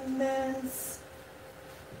ornaments.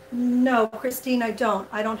 No, Christine, I don't.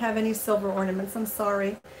 I don't have any silver ornaments. I'm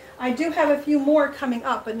sorry. I do have a few more coming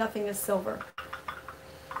up, but nothing is silver.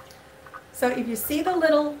 So if you see the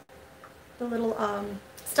little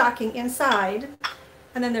stocking inside,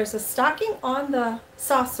 and then there's a stocking on the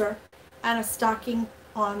saucer and a stocking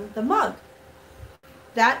on the mug.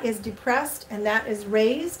 That is depressed and that is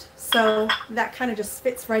raised, so that kind of just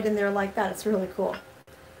fits right in there like that. It's really cool.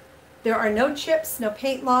 There are no chips, no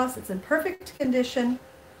paint loss. It's in perfect condition.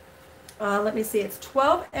 Let me see, it's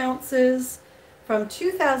 12 ounces from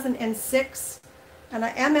 2006, and I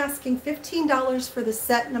am asking $15 for the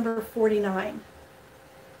set number 49.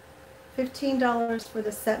 $15 for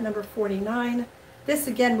the set number 49. This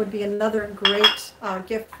again would be another great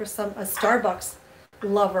gift for a Starbucks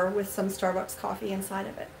lover with some Starbucks coffee inside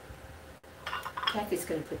of it. Kathy's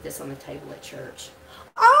going to put this on the table at church.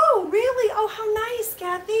 Oh, really? Oh, how nice,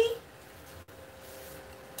 Kathy.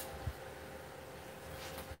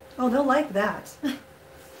 Oh, they'll like that.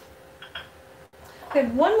 Okay,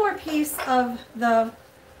 one more piece of the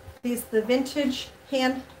vintage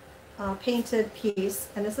hand painted piece,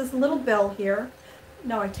 and this is a little bell here.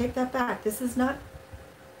 No, I take that back. This is not.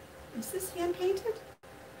 Is this hand painted?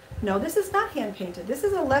 No, this is not hand painted. This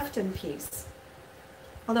is a Lefton piece.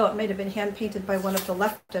 Although it might have been hand painted by one of the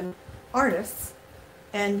Lefton artists,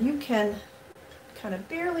 and you can kind of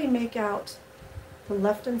barely make out the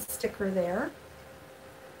Lefton sticker there.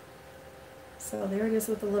 So there it is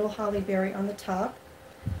with the little holly berry on the top.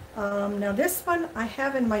 Now this one, I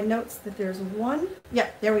have in my notes that there's one,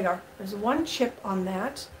 yeah, there we are. There's one chip on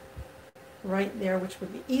that right there, which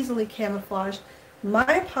would be easily camouflaged. My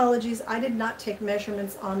apologies, I did not take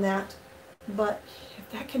measurements on that, but if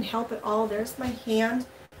that can help at all, there's my hand,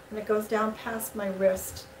 and it goes down past my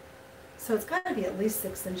wrist. So it's got to be at least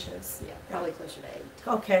 6 inches. Yeah, probably closer to 8.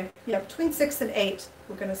 Okay, yeah, between 6 and 8,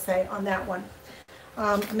 we're going to say on that one.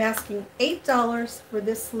 I'm asking $8 for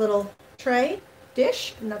this little tray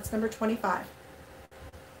dish, and that's number 25.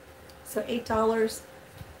 So $8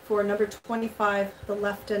 for number 25, the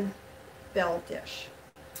Lefton Bell dish.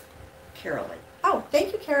 Carolyn. Oh,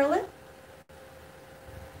 thank you, Carolyn.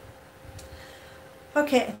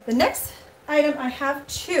 Okay, the next item, I have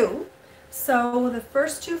 2. So the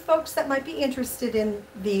first 2 folks that might be interested in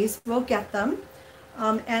these will get them.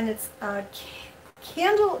 And it's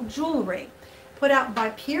candle jewelry put out by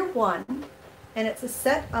Pier 1. And it's a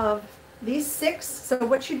set of these 6. So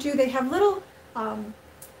what you do, they have little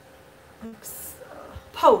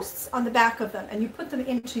posts on the back of them, and you put them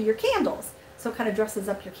into your candles. So it kind of dresses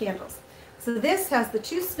up your candles. So this has the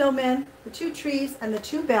 2 snowmen, the 2 trees, and the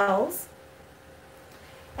 2 bells.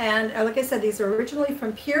 And like I said, these are originally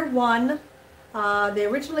from Pier 1. They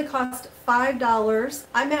originally cost $5.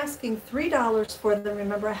 I'm asking $3 for them.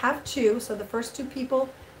 Remember, I have 2, so the first 2 people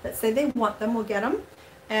that say they want them will get them.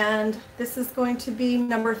 And this is going to be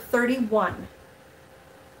number 31.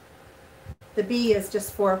 The B is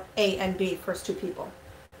just for A and B, first 2 people.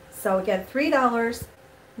 So again, $3,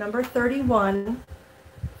 number 31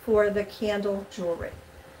 for the candle jewelry.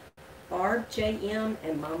 Barb J.M.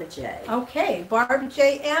 and Mama J. Okay, Barb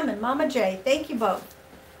J.M. and Mama J. Thank you both.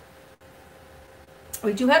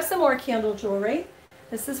 We do have some more candle jewelry.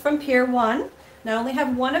 This is from Pier 1. Now I only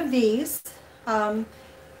have 1 of these.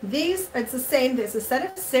 These, it's the same. There's a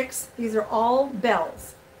set of 6. These are all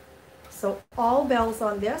bells. So all bells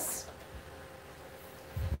on this.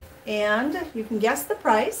 And you can guess the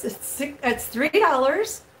price. It's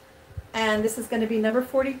 $3. And this is going to be number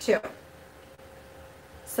 42.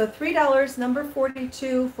 So $3, number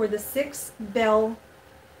 42 for the 6 bell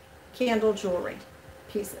candle jewelry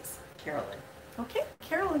pieces. Carolyn. Okay,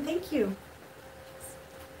 Carolyn, thank you.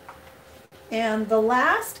 And the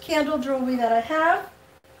last candle jewelry that I have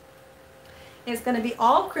is going to be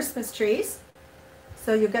all Christmas trees.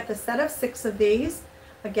 So you'll get the set of 6 of these.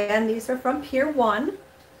 Again, these are from Pier 1.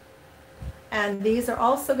 And these are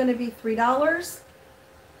also going to be $3.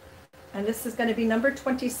 And this is going to be number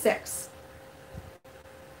 26.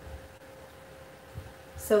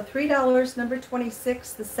 So $3, number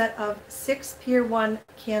 26, the set of 6 Pier 1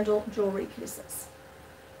 candle jewelry pieces.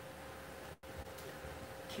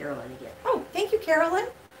 Carolyn again. Oh, thank you, Carolyn.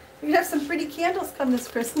 We have some pretty candles come this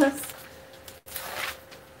Christmas.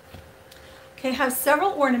 Okay, I have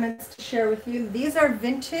several ornaments to share with you. These are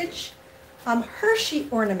vintage Hershey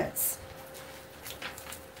ornaments.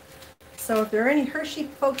 So if there are any Hershey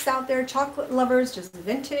folks out there, chocolate lovers, just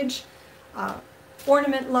vintage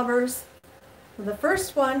ornament lovers, the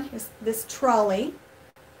first one is this trolley.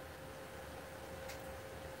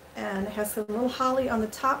 And it has some little holly on the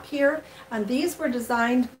top here. And these were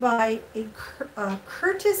designed by a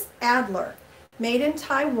Curtis Adler, made in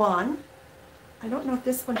Taiwan. I don't know if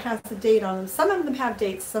this one has the date on them. Some of them have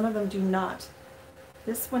dates, some of them do not.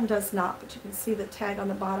 This one does not, but you can see the tag on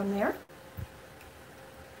the bottom there.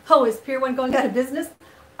 Oh, is Pier 1 going out of business?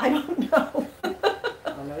 I don't know. I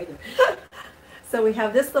don't know either. So we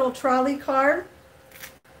have this little trolley car.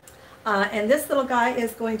 And this little guy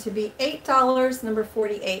is going to be $8, number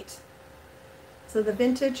 48. So the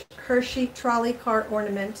vintage Hershey trolley car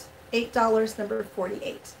ornament, $8, number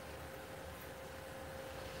 48.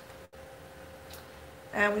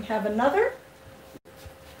 And we have another.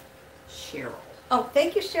 Cheryl. Oh,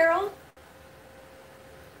 thank you, Cheryl.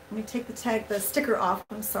 Let me take the sticker off.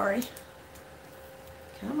 I'm sorry.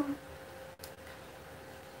 Come on.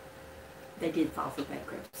 They did file for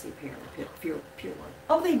bankruptcy, apparently, Pier 1.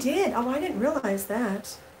 Oh, they did. Oh, I didn't realize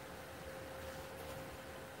that.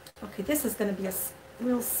 Okay, this is going to be a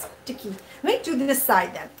real sticky. Let me do this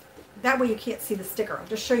side then. That way you can't see the sticker. I'll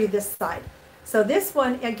just show you this side. So this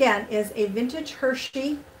one, again, is a vintage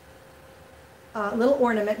Hershey little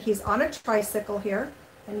ornament. He's on a tricycle here.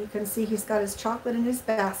 And you can see he's got his chocolate in his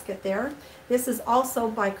basket there. This is also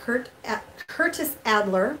by Curtis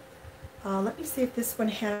Adler. Let me see if this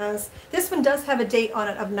one does have a date on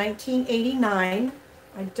it of 1989.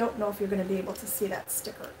 I don't know if you're going to be able to see that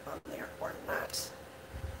sticker on there or not.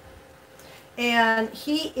 And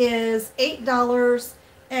he is $8,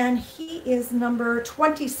 and he is number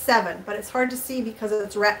 27, but it's hard to see because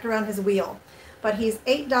it's wrapped around his wheel. But he's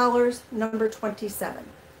 $8, number 27.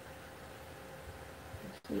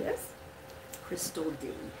 He is. Crystal D.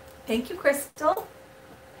 Thank you, Crystal.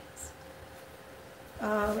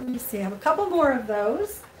 Let me see, I have a couple more of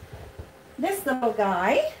those. This little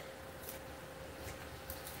guy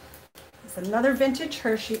is another vintage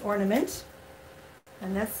Hershey ornament.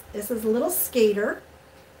 And this is a little skater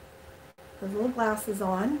with little glasses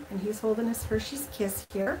on, and he's holding his Hershey's Kiss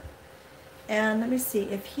here. And let me see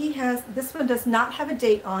if he has, this one does not have a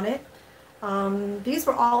date on it. These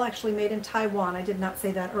were all actually made in Taiwan. I did not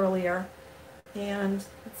say that earlier. And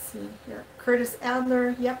let's see here, Curtis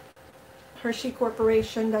Adler, yep. Hershey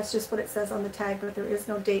Corporation, that's just what it says on the tag, but there is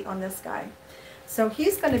no date on this guy. So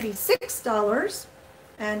he's going to be $6,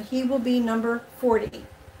 and he will be number 40.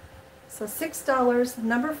 So $6,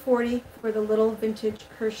 number 40 for the little vintage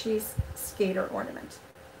Hershey's skater ornament.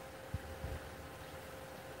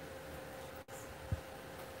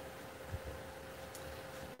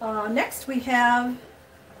 Next we have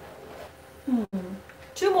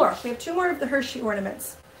two more. We have 2 more of the Hershey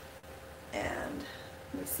ornaments. And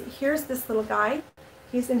let me see, here's this little guy.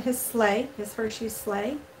 He's in his sleigh, his Hershey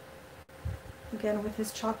sleigh. Again, with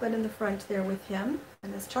his chocolate in the front there with him,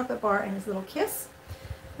 and his chocolate bar and his little kiss.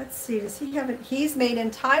 Let's see, does he have it? He's made in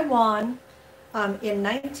Taiwan in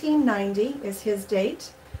 1990 is his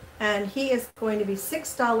date. And he is going to be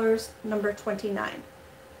 $6, number 29.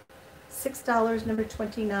 $6, number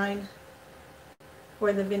 29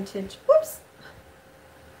 for the vintage, whoops,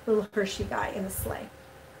 little Hershey guy in the sleigh.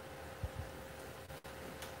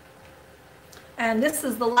 And this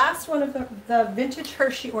is the last one of the vintage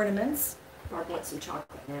Hershey ornaments. Barb wants some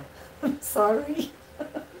chocolate now. I'm sorry.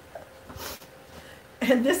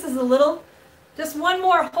 And this is a little, just one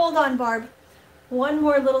more, hold on Barb, one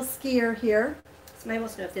more little skier here. Somebody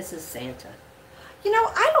wants to know if this is Santa. You know,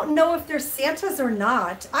 I don't know if they're Santas or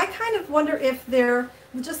not. I kind of wonder if they're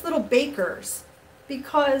just little bakers,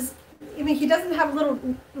 because, I mean, he doesn't have a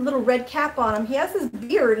little red cap on him. He has his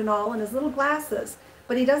beard and all and his little glasses,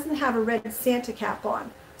 but he doesn't have a red Santa cap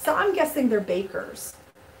on. So I'm guessing they're bakers.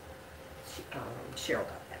 Cheryl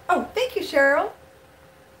got that. Oh, thank you, Cheryl.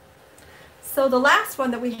 So the last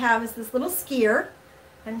one that we have is this little skier.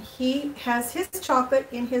 And he has his chocolate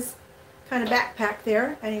in his kind of backpack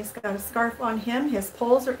there, and he's got a scarf on him. His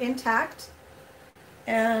poles are intact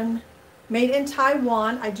and made in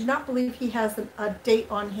Taiwan. I do not believe he has a date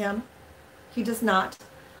on him. He does not.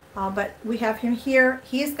 But we have him here.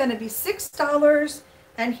 He's going to be $6,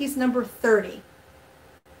 and he's number 30.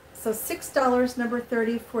 So $6, number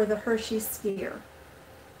 30 for the Hershey skier.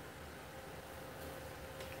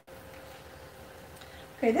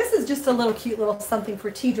 Okay, this is just a little cute little something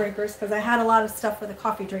for tea drinkers because I had a lot of stuff for the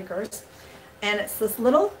coffee drinkers. And it's this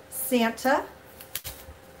little Santa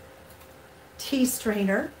tea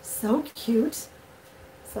strainer. So cute.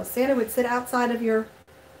 So Santa would sit outside of your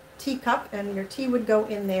teacup and your tea would go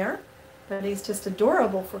in there. But he's just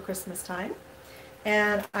adorable for Christmas time.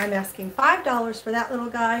 And I'm asking $5 for that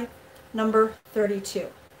little guy, number 32.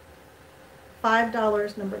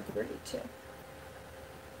 $5, number 32.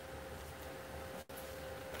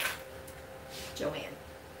 Joanne.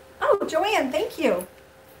 Oh, Joanne, thank you.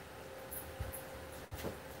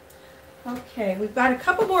 Okay, we've got a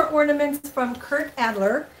couple more ornaments from Kurt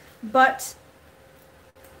Adler, but,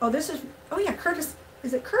 oh, yeah, Curtis,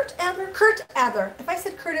 is it Kurt Adler? Kurt Adler. If I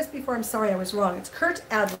said Curtis before, I'm sorry, I was wrong. It's Kurt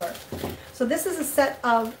Adler. So this is a set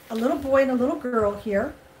of a little boy and a little girl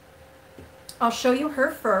here. I'll show you her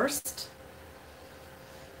first.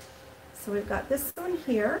 So we've got this one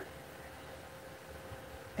here.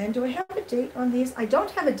 And do I have a date on these? I don't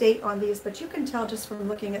have a date on these, but you can tell just from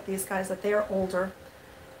looking at these guys that they are older.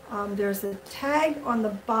 There's a tag on the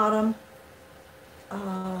bottom,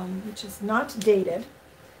 which is not dated.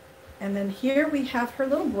 And then here we have her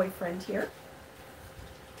little boyfriend here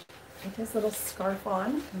with his little scarf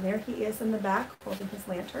on. And there he is in the back holding his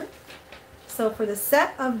lantern. So for the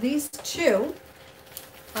set of these two,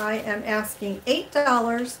 I am asking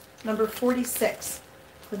 $8, number 46,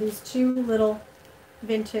 for these two little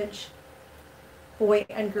vintage boy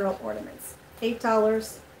and girl ornaments.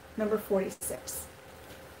 $8, number 46.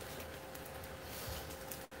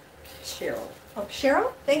 Cheryl. Oh,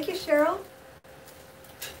 Cheryl? Thank you, Cheryl.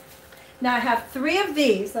 Now I have 3 of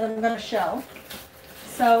these that I'm going to show.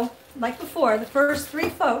 So, like before, the first 3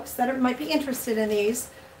 folks that might be interested in these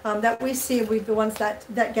that we see will be the ones that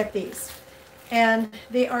get these. And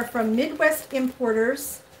they are from Midwest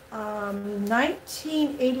Importers,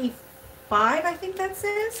 1985, I think that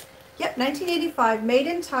says. Yep, 1985, made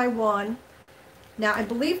in Taiwan. Now, I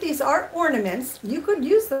believe these are ornaments. You could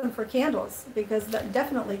use them for candles because that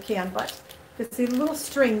definitely can, but you can see the little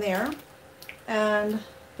string there. And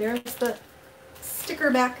there's the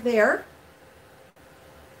sticker back there.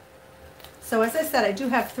 So as I said, I do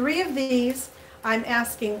have 3 of these. I'm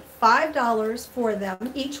asking $5 for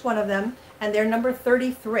them, each one of them, and they're number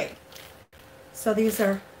 33. So these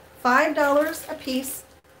are $5 a piece,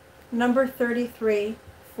 number 33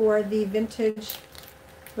 for the vintage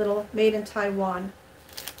little made in Taiwan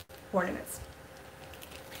ornaments.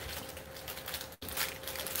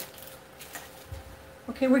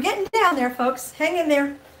 Okay, we're getting down there, folks. Hang in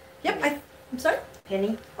there. Yep, I'm sorry?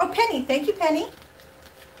 Penny. Oh, Penny. Thank you, Penny.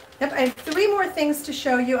 Yep, I have 3 more things to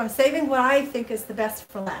show you. I'm saving what I think is the best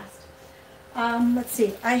for last. Let's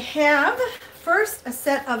see. I have first a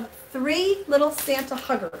set of 3 little Santa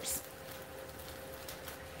huggers.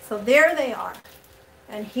 So there they are.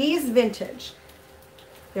 And he's vintage.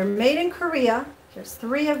 They're made in Korea. There's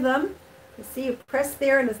 3 of them. You see, you press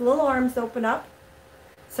there and his little arms open up.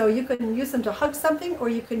 So you can use them to hug something or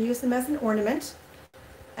you can use them as an ornament.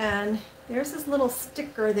 And there's this little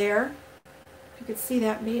sticker there. You could see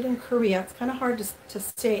that, made in Korea. It's kind of hard to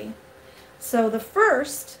see. So the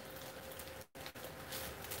first,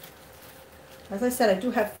 as I said, I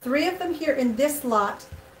do have 3 of them here in this lot.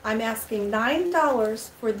 I'm asking $9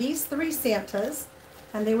 for these 3 Santas,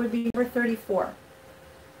 and they would be number 34.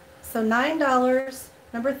 So $9,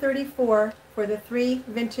 number 34, for the 3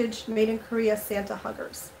 vintage made in Korea Santa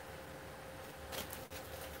huggers.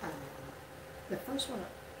 The first one,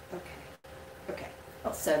 okay.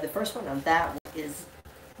 So the first one on that one is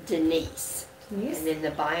Denise. Denise? And then the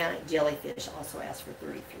bionic jellyfish also asked for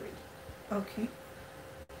 33. Okay.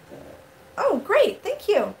 Oh, great. Thank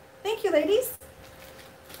you. Thank you, ladies.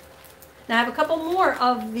 Now I have a couple more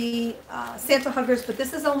of the Santa huggers, but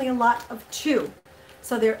this is only a lot of 2.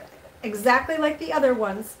 So they're exactly like the other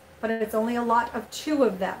ones, but it's only a lot of 2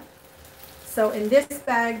 of them. So in this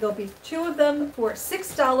bag, there'll be 2 of them for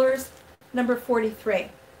 $6, number 43.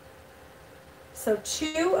 So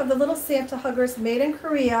 2 of the little Santa huggers made in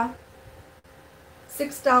Korea,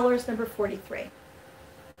 $6, number 43. Okay,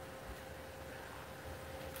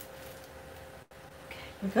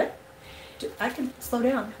 we good? I can slow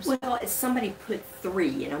down. Well, somebody put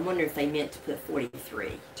 3, and I wonder if they meant to put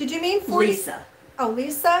 43. Did you mean 40? Lisa. Oh,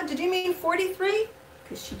 Lisa, did you mean 43?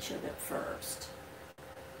 Because she showed up first.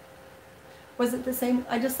 Was it the same?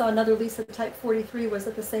 I just saw another Lisa type 43. Was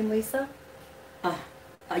it the same Lisa?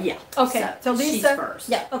 Yeah. Okay, so Lisa. She's first.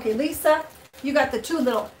 Yeah, okay, Lisa, you got the two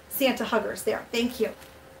little Santa huggers there. Thank you.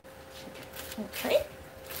 Okay.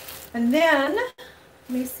 And then, let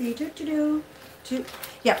me see.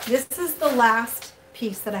 Yeah, this is the last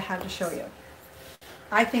piece that I had to show you.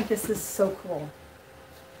 I think this is so cool.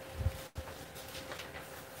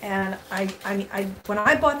 And when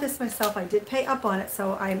I bought this myself, I did pay up on it,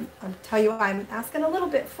 so I'll tell you, I'm asking a little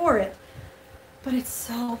bit for it, but it's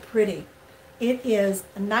so pretty. It is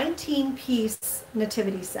a 19-piece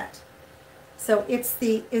nativity set. So it's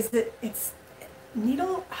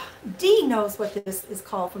needle. Dee knows what this is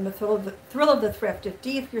called from the Thrill of the Thrift.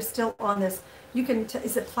 If you're still on this, you can.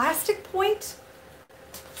 Is it plastic point?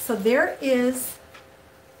 So there is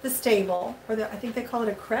the stable, or I think they call it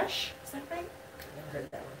a creche. Is that right? Never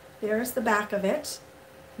heard that one. There's the back of it.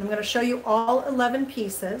 I'm going to show you all 11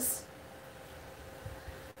 pieces.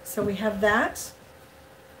 So we have that,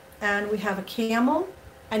 and we have a camel,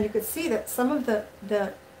 and you could see that some of the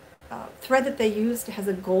thread that they used has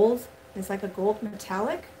a gold, is like a gold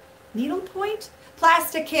metallic needle point.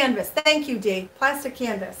 Plastic canvas. Thank you, Dee. Plastic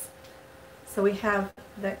canvas. So we have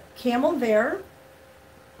the camel there.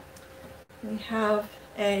 We have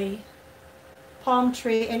a palm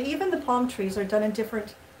tree, and even the palm trees are done in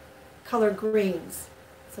different color greens.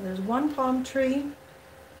 So there's one palm tree,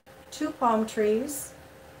 two palm trees,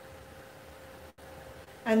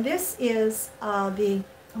 and this is oh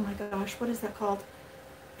my gosh, what is that called?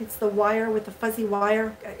 It's the wire with the fuzzy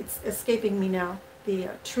wire. It's escaping me now. The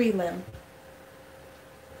tree limb.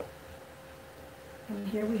 And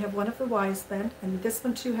here we have one of the wise men, and this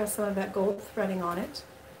one too has some of that gold threading on it.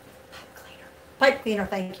 Pipe cleaner. Pipe cleaner,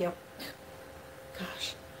 thank you.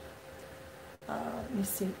 Gosh. Let me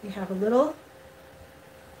see. We have a little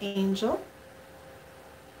angel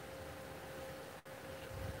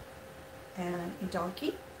and a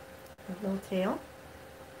donkey, a little tail.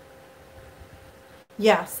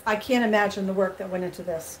 Yes, I can't imagine the work that went into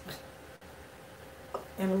this.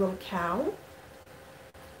 And a little cow.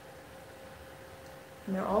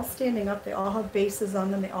 And they're all standing up. They all have bases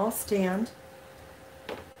on them. They all stand.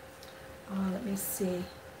 Let me see.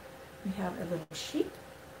 We have a little sheep.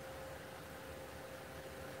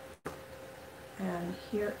 And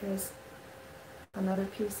here is another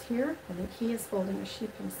piece here. I think he is holding a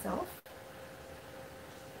sheep himself.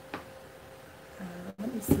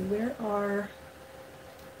 Let me see, where are,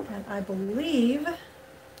 and I believe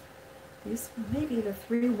these may be the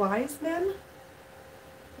three wise men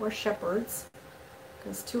or shepherds,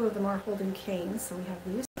 because two of them are holding canes. So we have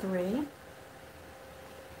these three.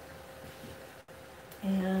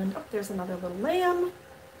 And oh, there's another little lamb.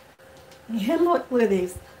 And look at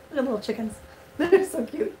these. Look at little chickens. They're so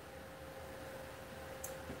cute.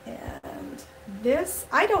 And this,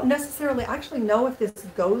 I don't necessarily actually know if this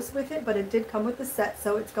goes with it, but it did come with the set,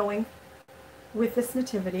 so it's going with this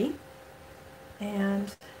nativity. And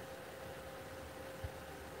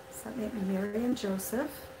so that may be Mary and Joseph.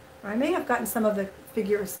 Or I may have gotten some of the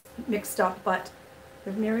figures mixed up, but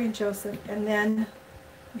we have Mary and Joseph, and then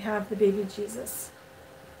we have the baby Jesus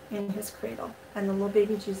in his cradle, and the little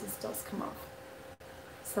baby Jesus does come off.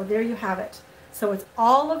 So there you have it. So it's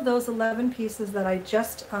all of those 11 pieces that I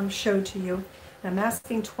just showed to you. And I'm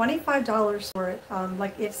asking $25 for it.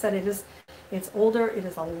 Like it said, it's older. It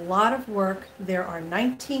is a lot of work. There are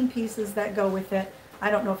 19 pieces that go with it. I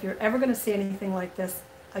don't know if you're ever going to see anything like this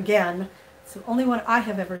again. It's the only one I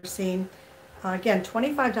have ever seen. Again,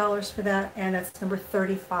 $25 for that, and it's number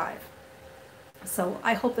 35. So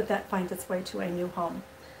I hope that that finds its way to a new home.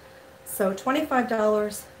 So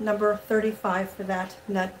 $25, number 35 for that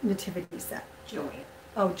nativity set. Joanne.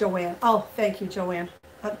 Oh, Joanne. Oh, thank you, Joanne.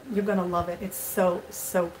 You're going to love it. It's so,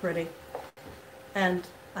 so pretty. And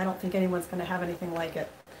I don't think anyone's going to have anything like it.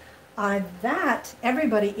 That,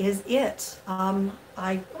 everybody, is it.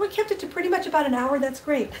 We kept it to pretty much about an hour. That's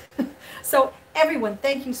great. So everyone,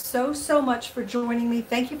 thank you so, so much for joining me.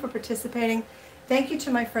 Thank you for participating. Thank you to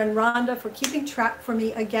my friend Rhonda for keeping track for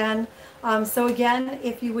me again. So again,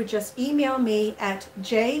 if you would just email me at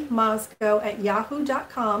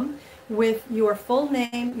jmosco@yahoo.com with your full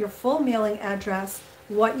name, your full mailing address,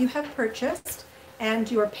 what you have purchased,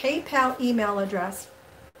 and your PayPal email address.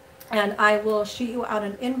 And I will shoot you out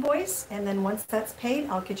an invoice, and then once that's paid,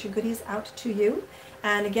 I'll get your goodies out to you.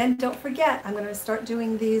 And again, don't forget, I'm going to start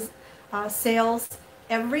doing these sales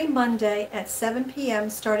every Monday at 7 p.m.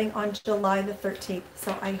 starting on July the 13th.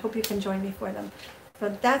 So I hope you can join me for them. So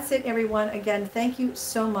that's it, everyone. Again, thank you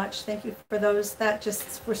so much. Thank you for those that just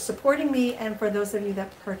for supporting me and for those of you that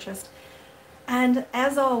purchased. And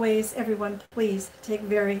as always, everyone, please take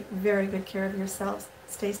very, very good care of yourselves.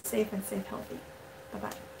 Stay safe and stay healthy.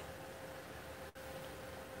 Bye-bye.